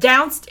it.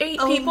 Downstate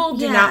people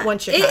do not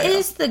want Chicago. It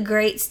is the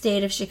great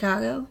state of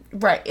Chicago.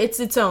 Right. It's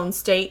its own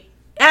state.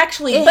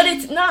 Actually, but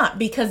it's not,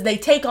 because they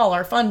take all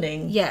our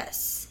funding.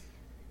 Yes.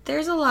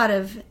 There's a lot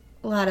of...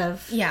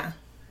 Yeah.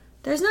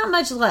 There's not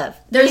much love.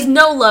 There's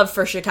no love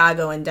for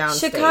Chicago and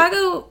downstate.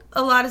 Chicago,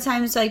 a lot of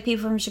times, like,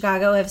 people from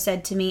Chicago have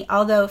said to me,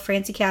 although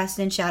Francie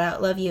Caston, shout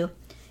out, love you,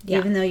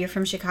 even though you're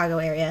from Chicago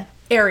area.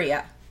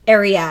 Area,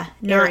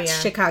 not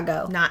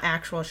Chicago. Not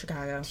actual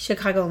Chicago.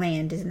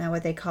 Chicagoland, isn't that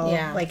what they call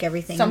like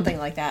everything? Something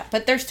like that.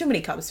 But there's too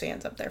many Cubs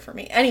fans up there for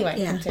me.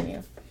 Anyway,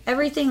 continue.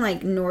 Everything,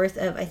 like, north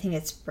of, I think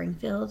it's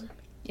Springfield.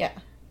 Yeah.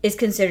 Is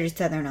considered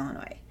Southern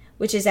Illinois,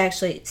 which is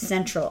actually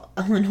Central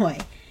Illinois.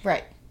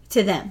 Right.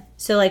 To them.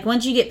 So, like,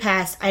 once you get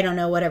past, I don't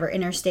know, whatever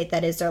interstate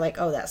that is, they're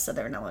like, oh, that's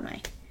Southern Illinois.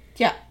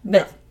 Yeah.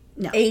 But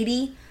no.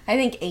 80? I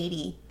think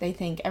 80. They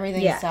think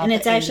everything is south. And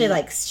it's actually,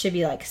 like, should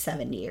be, like,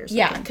 70 or something.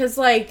 Yeah, because,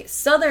 like,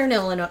 Southern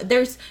Illinois,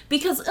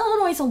 because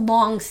Illinois is a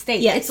long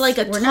state. Yes. It's like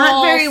a We're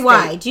not very state.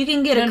 wide. You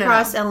can get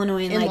across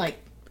Illinois in, like,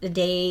 a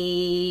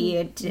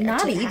day.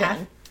 Not even.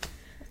 Half.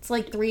 It's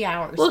like 3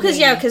 hours. Well,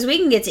 because we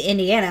can get to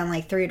Indiana in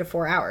like 3 to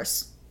 4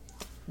 hours.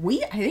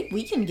 I think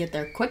we can get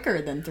there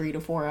quicker than 3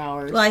 to 4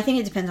 hours. Well, I think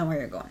it depends on where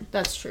you're going.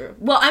 That's true.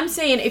 Well, I'm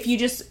saying if you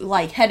just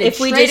like headed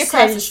straight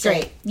across the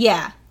state.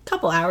 Yeah, a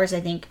couple hours, I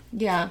think.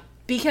 Yeah,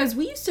 because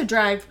we used to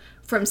drive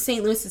from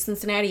St. Louis to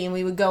Cincinnati, and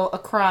we would go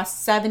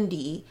across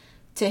 70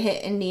 to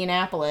hit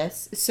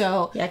Indianapolis.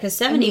 So yeah, because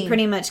 70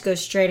 pretty much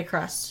goes straight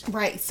across.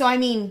 Right. So I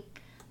mean.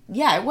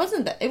 Yeah, it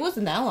wasn't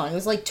that long. It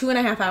was like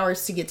 2.5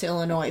 hours to get to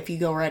Illinois if you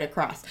go right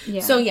across.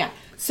 Yeah. So yeah.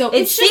 So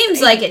it seems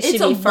like it should be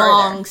further. It's a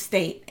long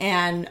state,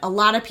 and a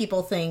lot of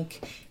people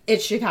think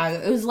it's Chicago.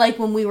 It was like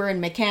when we were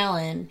in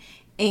McAllen,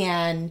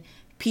 and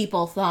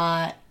people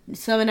thought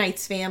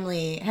Knights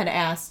family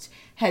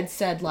had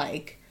said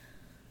like,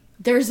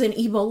 there's an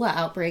Ebola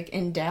outbreak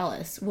in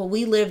Dallas. Well,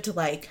 we lived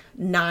like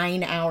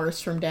 9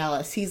 hours from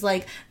Dallas. He's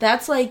like,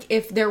 that's like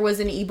if there was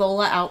an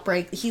Ebola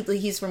outbreak.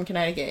 He's from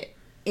Connecticut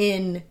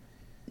in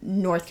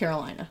North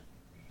Carolina.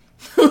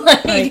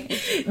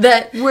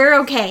 That we're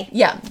okay.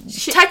 Yeah.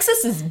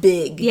 Texas is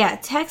big. Yeah,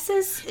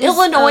 Texas is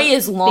Illinois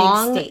is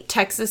long. State.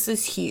 Texas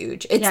is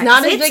huge. It's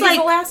not as big as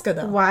Alaska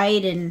though.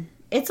 Wide, and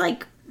it's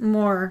like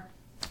more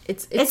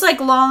it's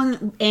like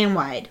long and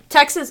wide.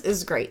 Texas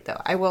is great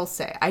though. I will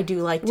say. I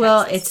do like Texas.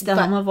 Well, it's the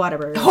home of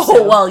Whataburger.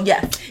 Oh, well,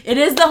 yes. It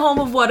is the home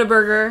of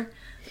Whataburger.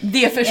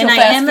 The official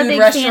fast food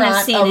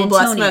restaurant of a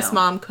Bless Mess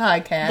Mom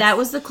podcast. That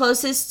was the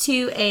closest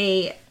to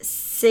a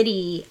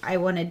city I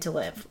wanted to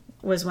live,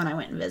 was when I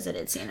went and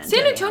visited San Antonio.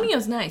 San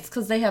Antonio's nice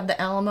because they have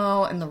the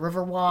Alamo and the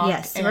Riverwalk.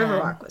 Yes, the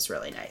Riverwalk was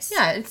really nice.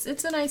 Yeah,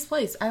 it's a nice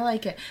place. I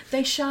like it.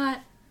 They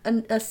shot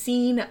a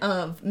scene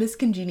of Miss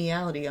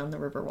Congeniality on the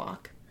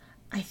Riverwalk.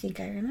 I think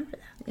I remember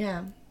that.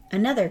 Yeah.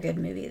 Another good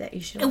movie that you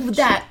should watch.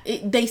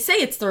 They say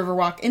it's the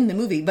Riverwalk in the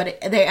movie,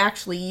 but they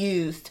actually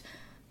used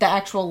the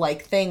actual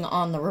like thing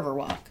on the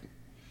Riverwalk.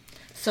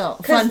 So,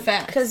 fun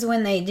fact. Because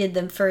when they did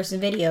the first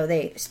video,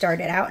 they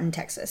started out in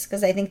Texas.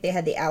 Because I think they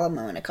had the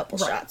Alamo in a couple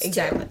shots,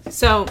 exactly.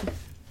 Too.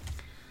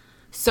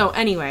 So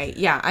anyway,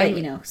 yeah.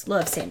 But,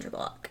 love Sandra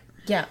Bullock.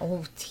 Yeah.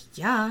 Oh,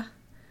 yeah.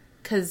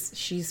 Because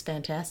she's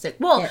fantastic.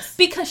 Well, Yes.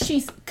 because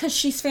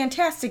she's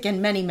fantastic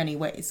in many, many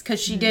ways. Because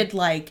she did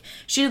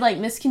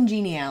Miss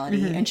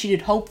Congeniality, and she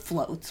did Hope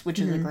Floats, which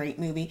is a great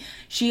movie.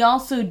 She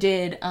also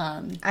did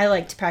I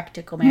liked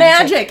Practical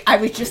Magic. I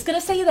was just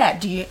gonna say that.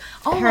 Do you?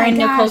 Oh Her my and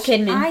gosh, Nicole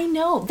Kidman. I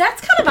know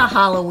that's kind of a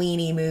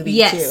Halloweeny movie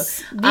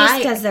Yes, too.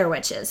 because they're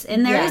witches,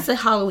 and there Yeah. is a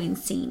Halloween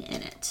scene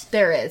in it.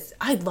 There is.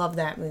 I love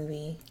that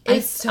movie.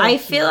 It's I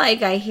cute. feel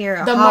like I hear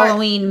a The mar-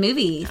 Halloween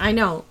movie. I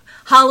know.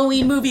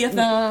 Halloween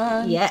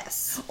movie-a-thon.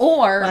 Yes.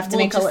 Or We'll have to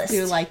we'll make a just list.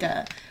 do like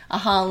a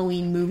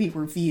Halloween movie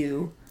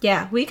review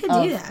Yeah, we could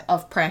do that.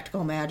 of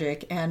Practical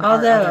Magic and our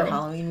other Although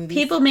Halloween movies.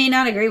 people may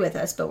not agree with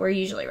us, but we're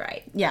usually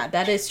right. Yeah,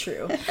 that is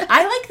true.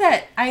 I like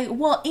that.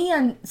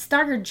 And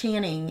Stoddard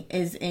Channing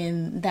is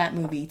in that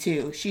movie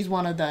too. She's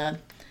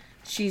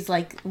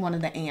like one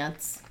of the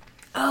aunts.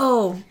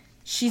 Oh,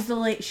 She's the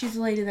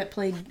lady that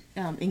played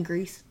in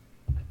Grease.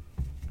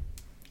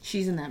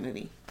 She's in that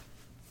movie.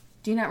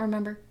 Do you not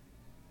remember?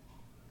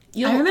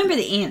 I remember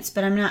the ants,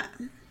 but I'm not.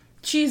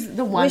 She's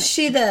the one. Was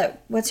she the?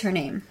 What's her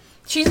name?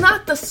 She's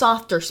not the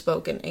softer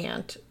spoken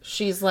aunt.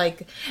 She's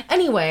like.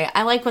 Anyway,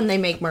 I like when they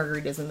make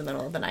margaritas in the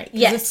middle of the night.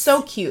 Yes. It's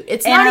so cute.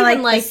 It's And not I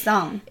even like the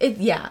song.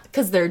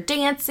 because they're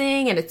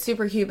dancing and it's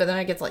super cute, but then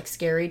it gets like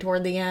scary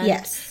toward the end.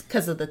 Yes.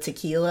 Because of the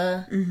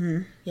tequila.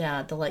 Mm-hmm.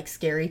 Yeah, the like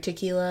scary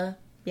tequila.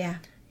 Yeah.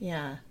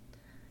 Yeah.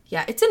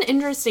 Yeah, it's an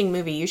interesting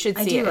movie. You should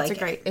I see do it.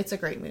 like It's a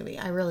great movie.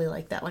 I really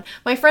like that one.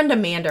 My friend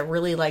Amanda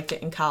really liked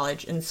it in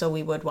college, and so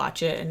we would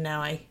watch it, and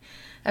now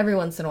every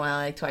once in a while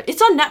I like to watch it.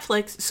 It's on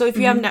Netflix, so if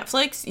you have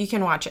Netflix, you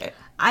can watch it.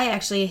 I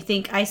actually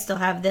think I still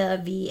have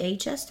the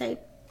VHS tape.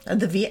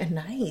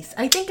 Nice.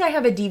 I think I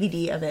have a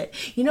DVD of it.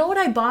 You know what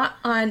I bought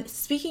on,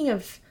 speaking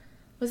of,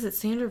 was it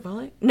Sandra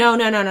Bullock?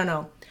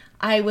 No.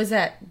 I was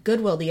at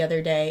Goodwill the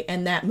other day,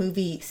 and that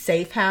movie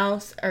Safe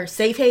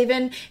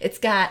Haven, it's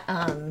got,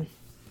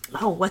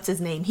 what's his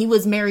name? He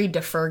was married to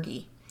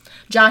Fergie.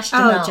 Josh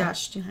Duhamel. Oh,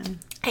 Josh Duhamel.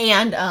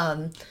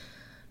 And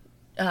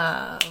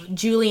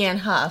Julianne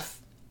Hough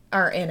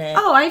are in it.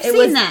 Oh, I've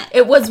seen that.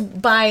 It was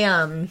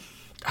by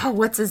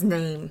what's his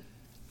name?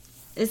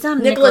 It's not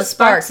Nicholas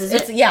Sparks. is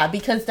it? Yeah,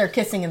 because they're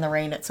kissing in the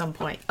rain at some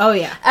point. Oh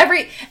yeah.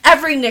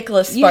 Every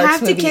Nicholas You Sparks have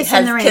to movie kiss has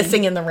in the rain.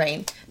 Kissing in the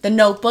Rain. The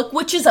Notebook,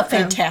 which is a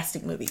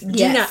fantastic movie.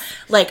 Yes.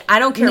 I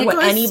don't care what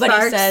Nicholas anybody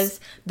Sparks says.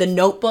 The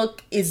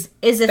Notebook is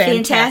a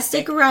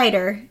fantastic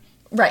writer.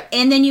 Right.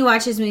 And then you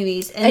watch his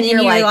movies, and then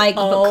you're like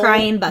oh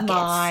crying buckets.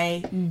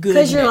 My goodness.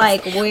 Because you're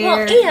like,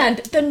 where? Well, and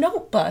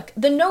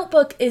The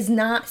Notebook is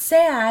not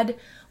sad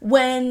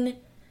when...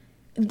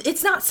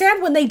 It's not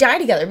sad when they die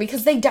together,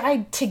 because they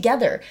died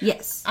together.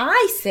 Yes.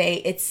 I say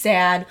it's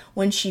sad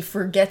when she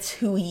forgets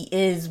who he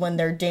is when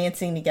they're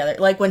dancing together.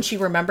 Like when she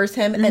remembers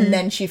him and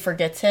then she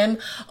forgets him.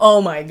 Oh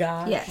my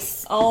gosh.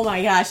 Yes. Oh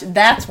my gosh.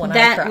 That's when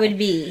I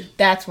cry.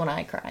 That's when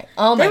I cry.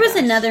 Oh my There was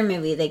gosh. another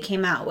movie they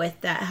came out with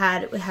that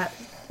had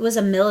was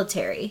a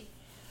military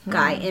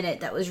guy in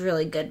it that was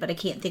really good, but I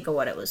can't think of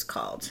what it was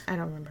called. I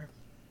don't remember.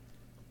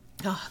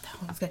 Oh,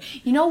 that one was good.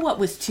 You know what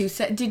was too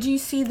sad? Did you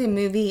see the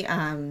movie,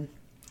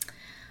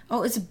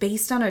 it's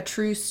based on a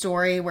true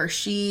story where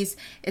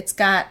it's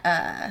got,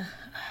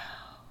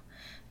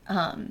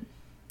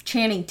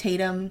 Channing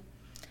Tatum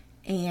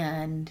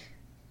and,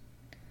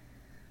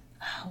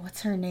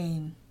 what's her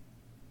name?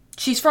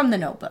 She's from The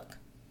Notebook.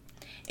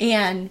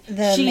 And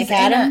she's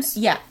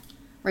McAdams?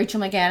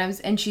 Rachel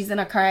McAdams, and she's in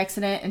a car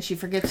accident and she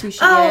forgets who she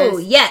is. Oh,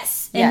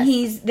 yes. And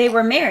Yes. they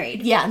were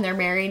married. Yeah, and they're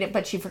married,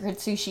 but she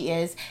forgets who she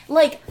is.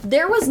 Like,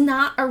 there was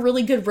not a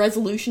really good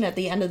resolution at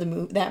the end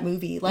of that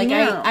movie. Like,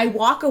 No. I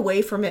walk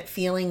away from it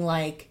feeling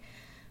like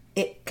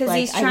it... Because like,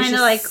 he's I was trying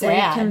just to,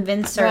 sad.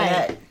 convince her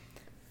Right.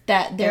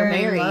 that they're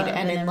married love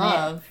and in they're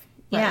love.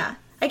 Right. Yeah.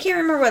 I can't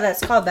remember what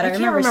that's called, but I I can't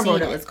remember remember what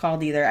seeing it was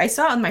called either. I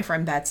saw it with my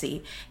friend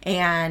Betsy,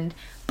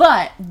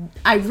 but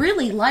I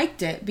really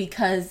liked it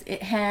because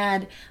it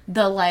had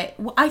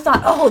I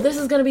thought, oh, this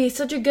is going to be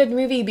such a good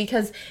movie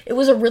because it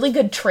was a really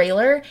good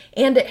trailer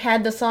and it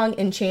had the song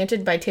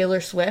Enchanted by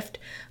Taylor Swift,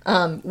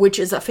 which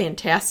is a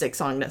fantastic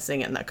song to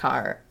sing in the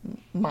car,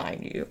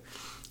 mind you,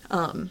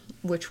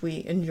 which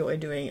we enjoy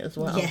doing as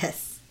well.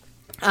 Yes.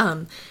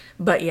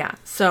 But yeah,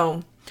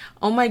 so,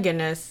 oh my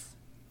goodness,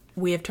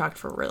 we have talked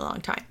for a really long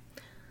time.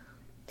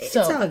 It's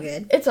all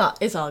good. It's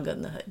all good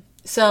in the hood.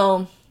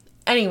 So,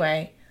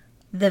 anyway,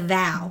 The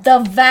Vow. The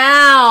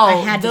Vow. I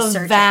had to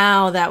search The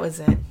Vow. That was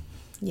it.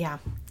 Yeah,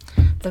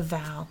 The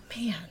Vow.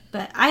 Man,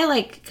 But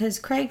I because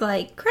Craig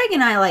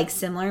and I like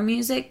similar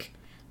music,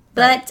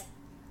 but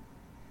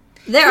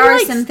there are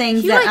some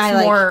things that I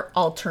like. More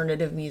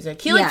alternative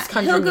music. He likes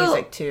country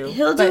music too.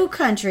 He'll do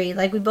country.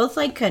 Like we both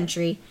like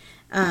country.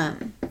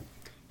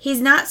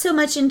 He's not so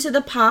much into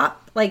the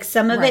pop. Like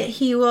some of it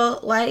he will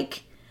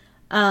like.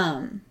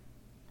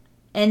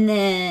 And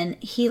then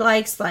he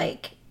likes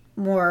like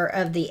more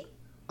of the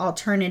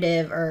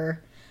alternative,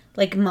 or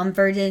like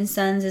Mumford and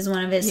Sons is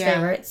one of his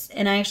favorites.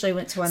 And I actually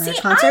went to one of their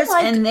concerts,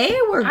 and they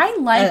were I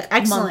like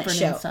excellent Mumford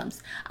show. and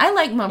Sons. I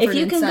like Mumford and Sons. If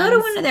you can go to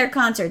one of their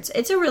concerts,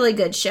 it's a really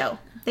good show.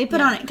 They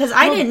put on it because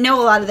I didn't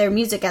know a lot of their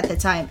music at the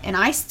time, and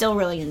I still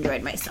really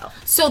enjoyed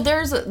myself. So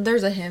there's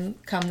a hymn,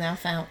 "Come Thou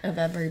Fount of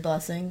Every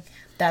Blessing."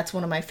 That's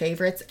one of my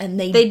favorites, and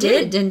they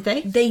did, didn't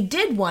they? They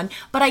did one,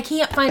 but I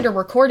can't find a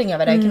recording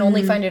of it. I can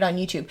only find it on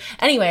YouTube.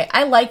 Anyway,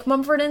 I like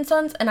Mumford and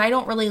Sons, and I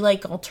don't really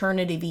like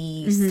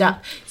alternative-y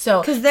stuff.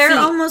 So because they're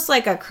almost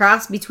like a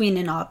cross between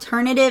an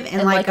alternative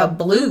and like a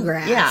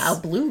bluegrass. Yeah, a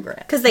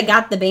bluegrass. Because they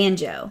got the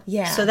banjo.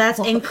 Yeah. So that's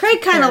and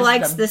Craig kind of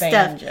likes the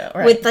stuff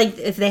with like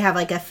if they have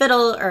like a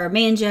fiddle or a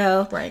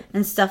banjo, right,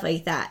 and stuff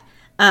like that.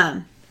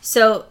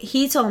 So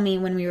he told me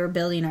when we were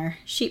building our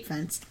sheep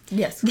fence,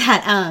 yes,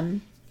 that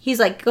he's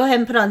like, go ahead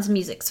and put on some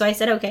music. So I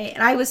said, okay.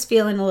 And I was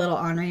feeling a little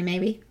ornery,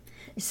 maybe.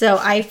 So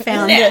I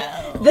found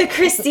the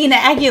Christina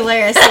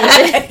Aguilera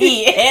station.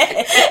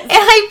 Yes. And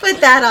I put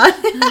that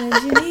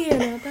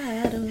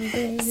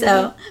on.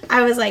 So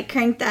I was like,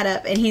 crank that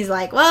up. And he's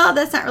like, well,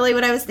 that's not really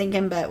what I was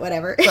thinking, but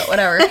whatever.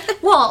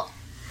 Well,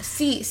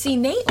 see,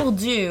 Nate will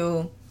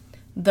do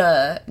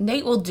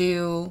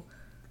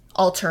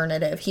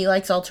alternative. He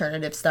likes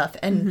alternative stuff.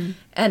 And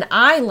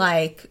I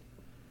like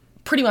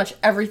pretty much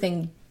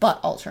everything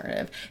but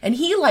alternative, and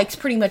he likes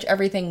pretty much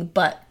everything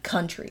but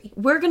country.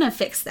 We're gonna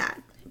fix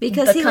that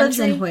because he lives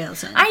in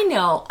Hoyleton. I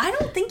know. I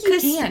don't think you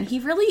can.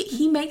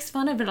 He makes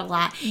fun of it a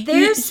lot.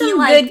 There's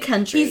some good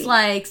country. He's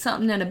like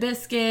something and a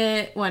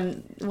biscuit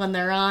when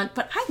they're on.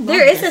 But I love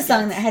there is biscuits. A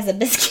song that has a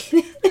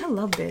biscuit. I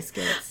love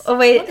biscuits. Oh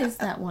wait, what is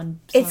that one?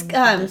 It's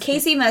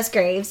Casey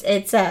Musgraves.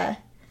 It's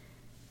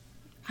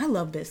I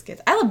love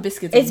biscuits. I love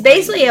biscuits. It's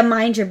basically a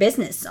mind your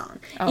business song.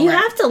 Oh, you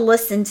have to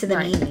listen to the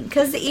meaning.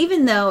 Because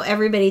even though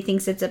everybody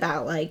thinks it's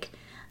about, like,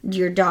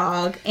 your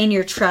dog and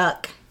your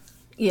truck.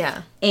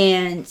 Yeah.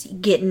 And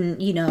getting,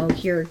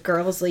 your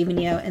girl's leaving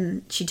you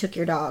and she took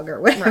your dog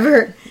or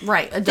whatever.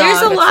 Right. A dog,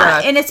 there's a lot.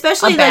 Truck, and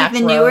especially, like,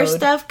 the newer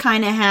stuff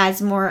kind of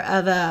has more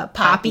of a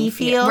poppy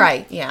feel.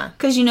 Right, yeah.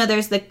 Because,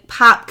 there's the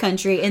pop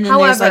country and then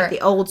there's, like,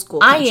 the old school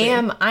country.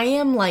 I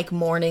am, like,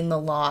 mourning the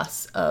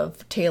loss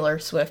of Taylor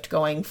Swift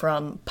going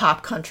from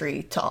pop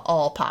country to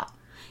all pop.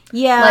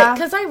 Yeah.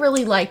 Because I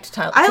really liked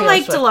Taylor Swift. I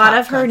liked a lot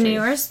of her country.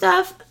 newer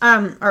stuff,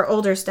 or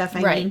older stuff,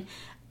 I mean.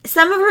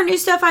 Some of her new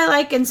stuff I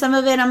like, and some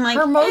of it I'm like,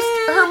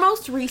 her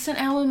most recent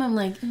album, I'm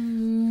like,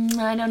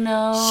 I don't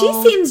know. She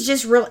seems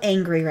just real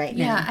angry right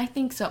now. Yeah, I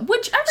think so.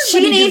 Which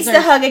she needs to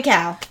hug a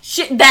cow.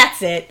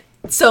 That's it.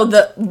 So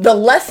the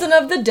lesson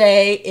of the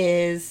day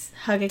is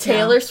hug a cow.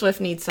 Taylor Swift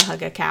needs to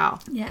hug a cow.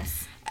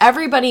 Yes.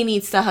 Everybody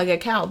needs to hug a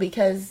cow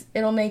because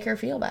it'll make her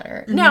feel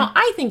better. Mm-hmm. Now,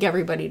 I think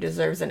everybody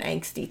deserves an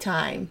angsty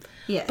time.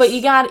 Yes. But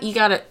you got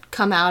to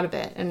come out of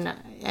it,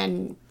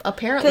 and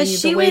apparently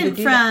the way to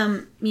do that.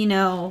 Because she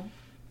went from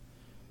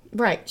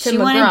right. She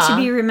wanted to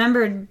be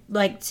remembered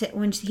like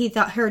when he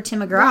heard Tim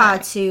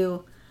McGraw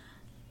to.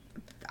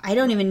 I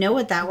don't even know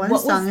what that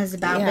song is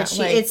about, but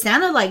it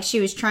sounded like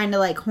she was trying to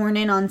like horn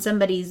in on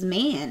somebody's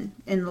man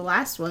in the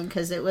last one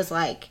because it was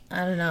like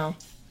I don't know.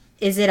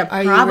 Is it a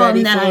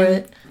problem that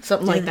I'm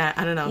something like that?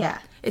 I don't know. Yeah,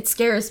 it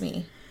scares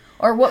me.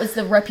 Or what was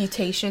the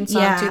Reputation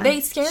song too? They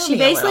scare me. She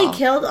basically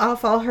killed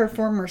off all her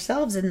former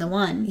selves in the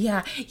one.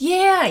 Yeah.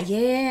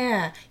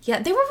 They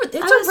were.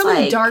 It's a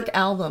really dark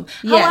album.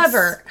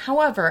 Yes.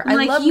 However,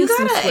 I love you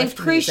gotta Swift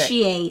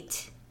appreciate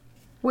music.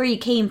 Where you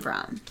came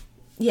from.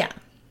 Yeah.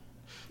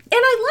 And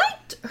I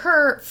liked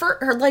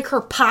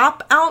her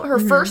pop out. Her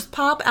first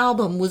pop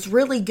album was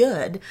really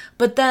good,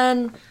 but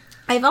then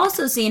I've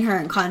also seen her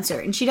in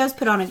concert, and she does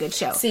put on a good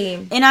show.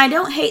 See, and I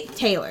don't hate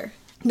Taylor.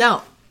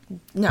 No.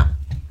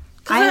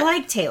 I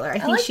like Taylor. I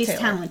think she's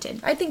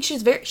talented. I think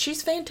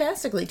she's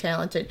fantastically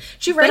talented.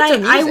 She writes her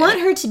music. I want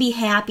her to be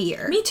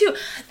happier. Me too.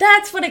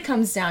 That's what it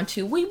comes down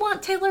to. We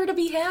want Taylor to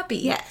be happy.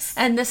 Yes.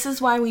 And this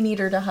is why we need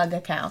her to hug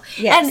a cow.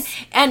 Yes.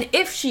 And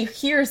if she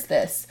hears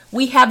this,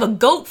 we have a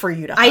goat for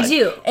you to hug. I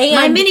do. And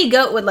my mini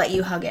goat would let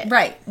you hug it.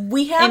 Right.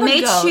 We have a goat.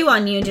 It may chew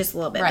on you just a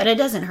little bit, but it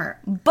doesn't hurt.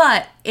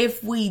 But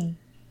if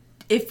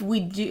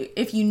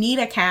you need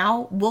a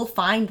cow, we'll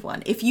find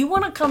one. If you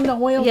want to come to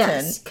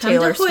Hoyleton,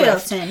 Taylor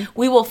Swift,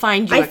 we will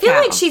find you a cow. I feel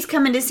like she's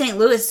coming to St.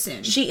 Louis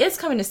soon. She is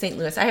coming to St.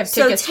 Louis. I have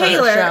tickets for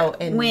her show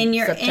in when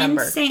you're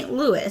September. in St.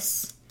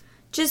 Louis,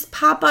 just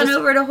pop on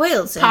over to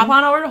Hoyleton. Pop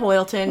on over to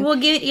Hoyleton. We'll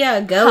get you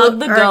a goat,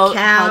 hug a cow.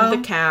 Hug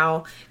the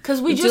cow. Because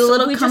we do a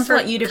little comfort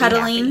want you to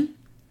cuddling. Be happy.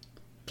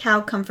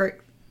 Cow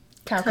comfort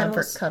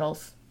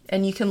cuddles.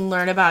 And you can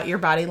learn about your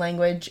body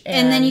language.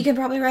 And then you can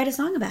probably write a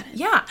song about it.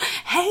 Yeah.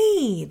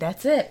 Hey,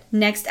 that's it.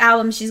 Next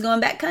album, she's going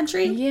back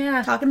country.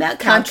 Yeah. Talking about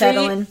cow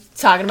cuddling.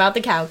 Talking about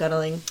the cow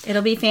cuddling.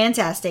 It'll be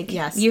fantastic.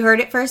 Yes. You heard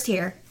it first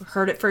here.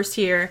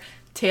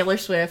 Taylor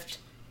Swift,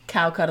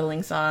 cow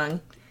cuddling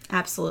song.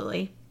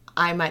 Absolutely.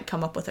 I might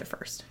come up with it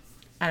first.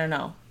 I don't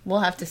know.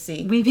 We'll have to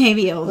see. We may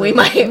be able to. We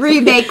might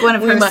remake one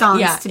of her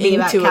songs to be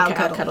about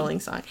cow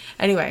cuddling song.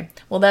 Anyway,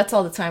 well, that's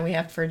all the time we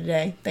have for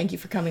today. Thank you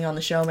for coming on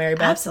the show, Mary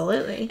Beth.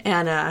 Absolutely.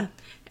 And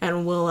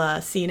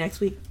we'll see you next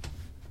week.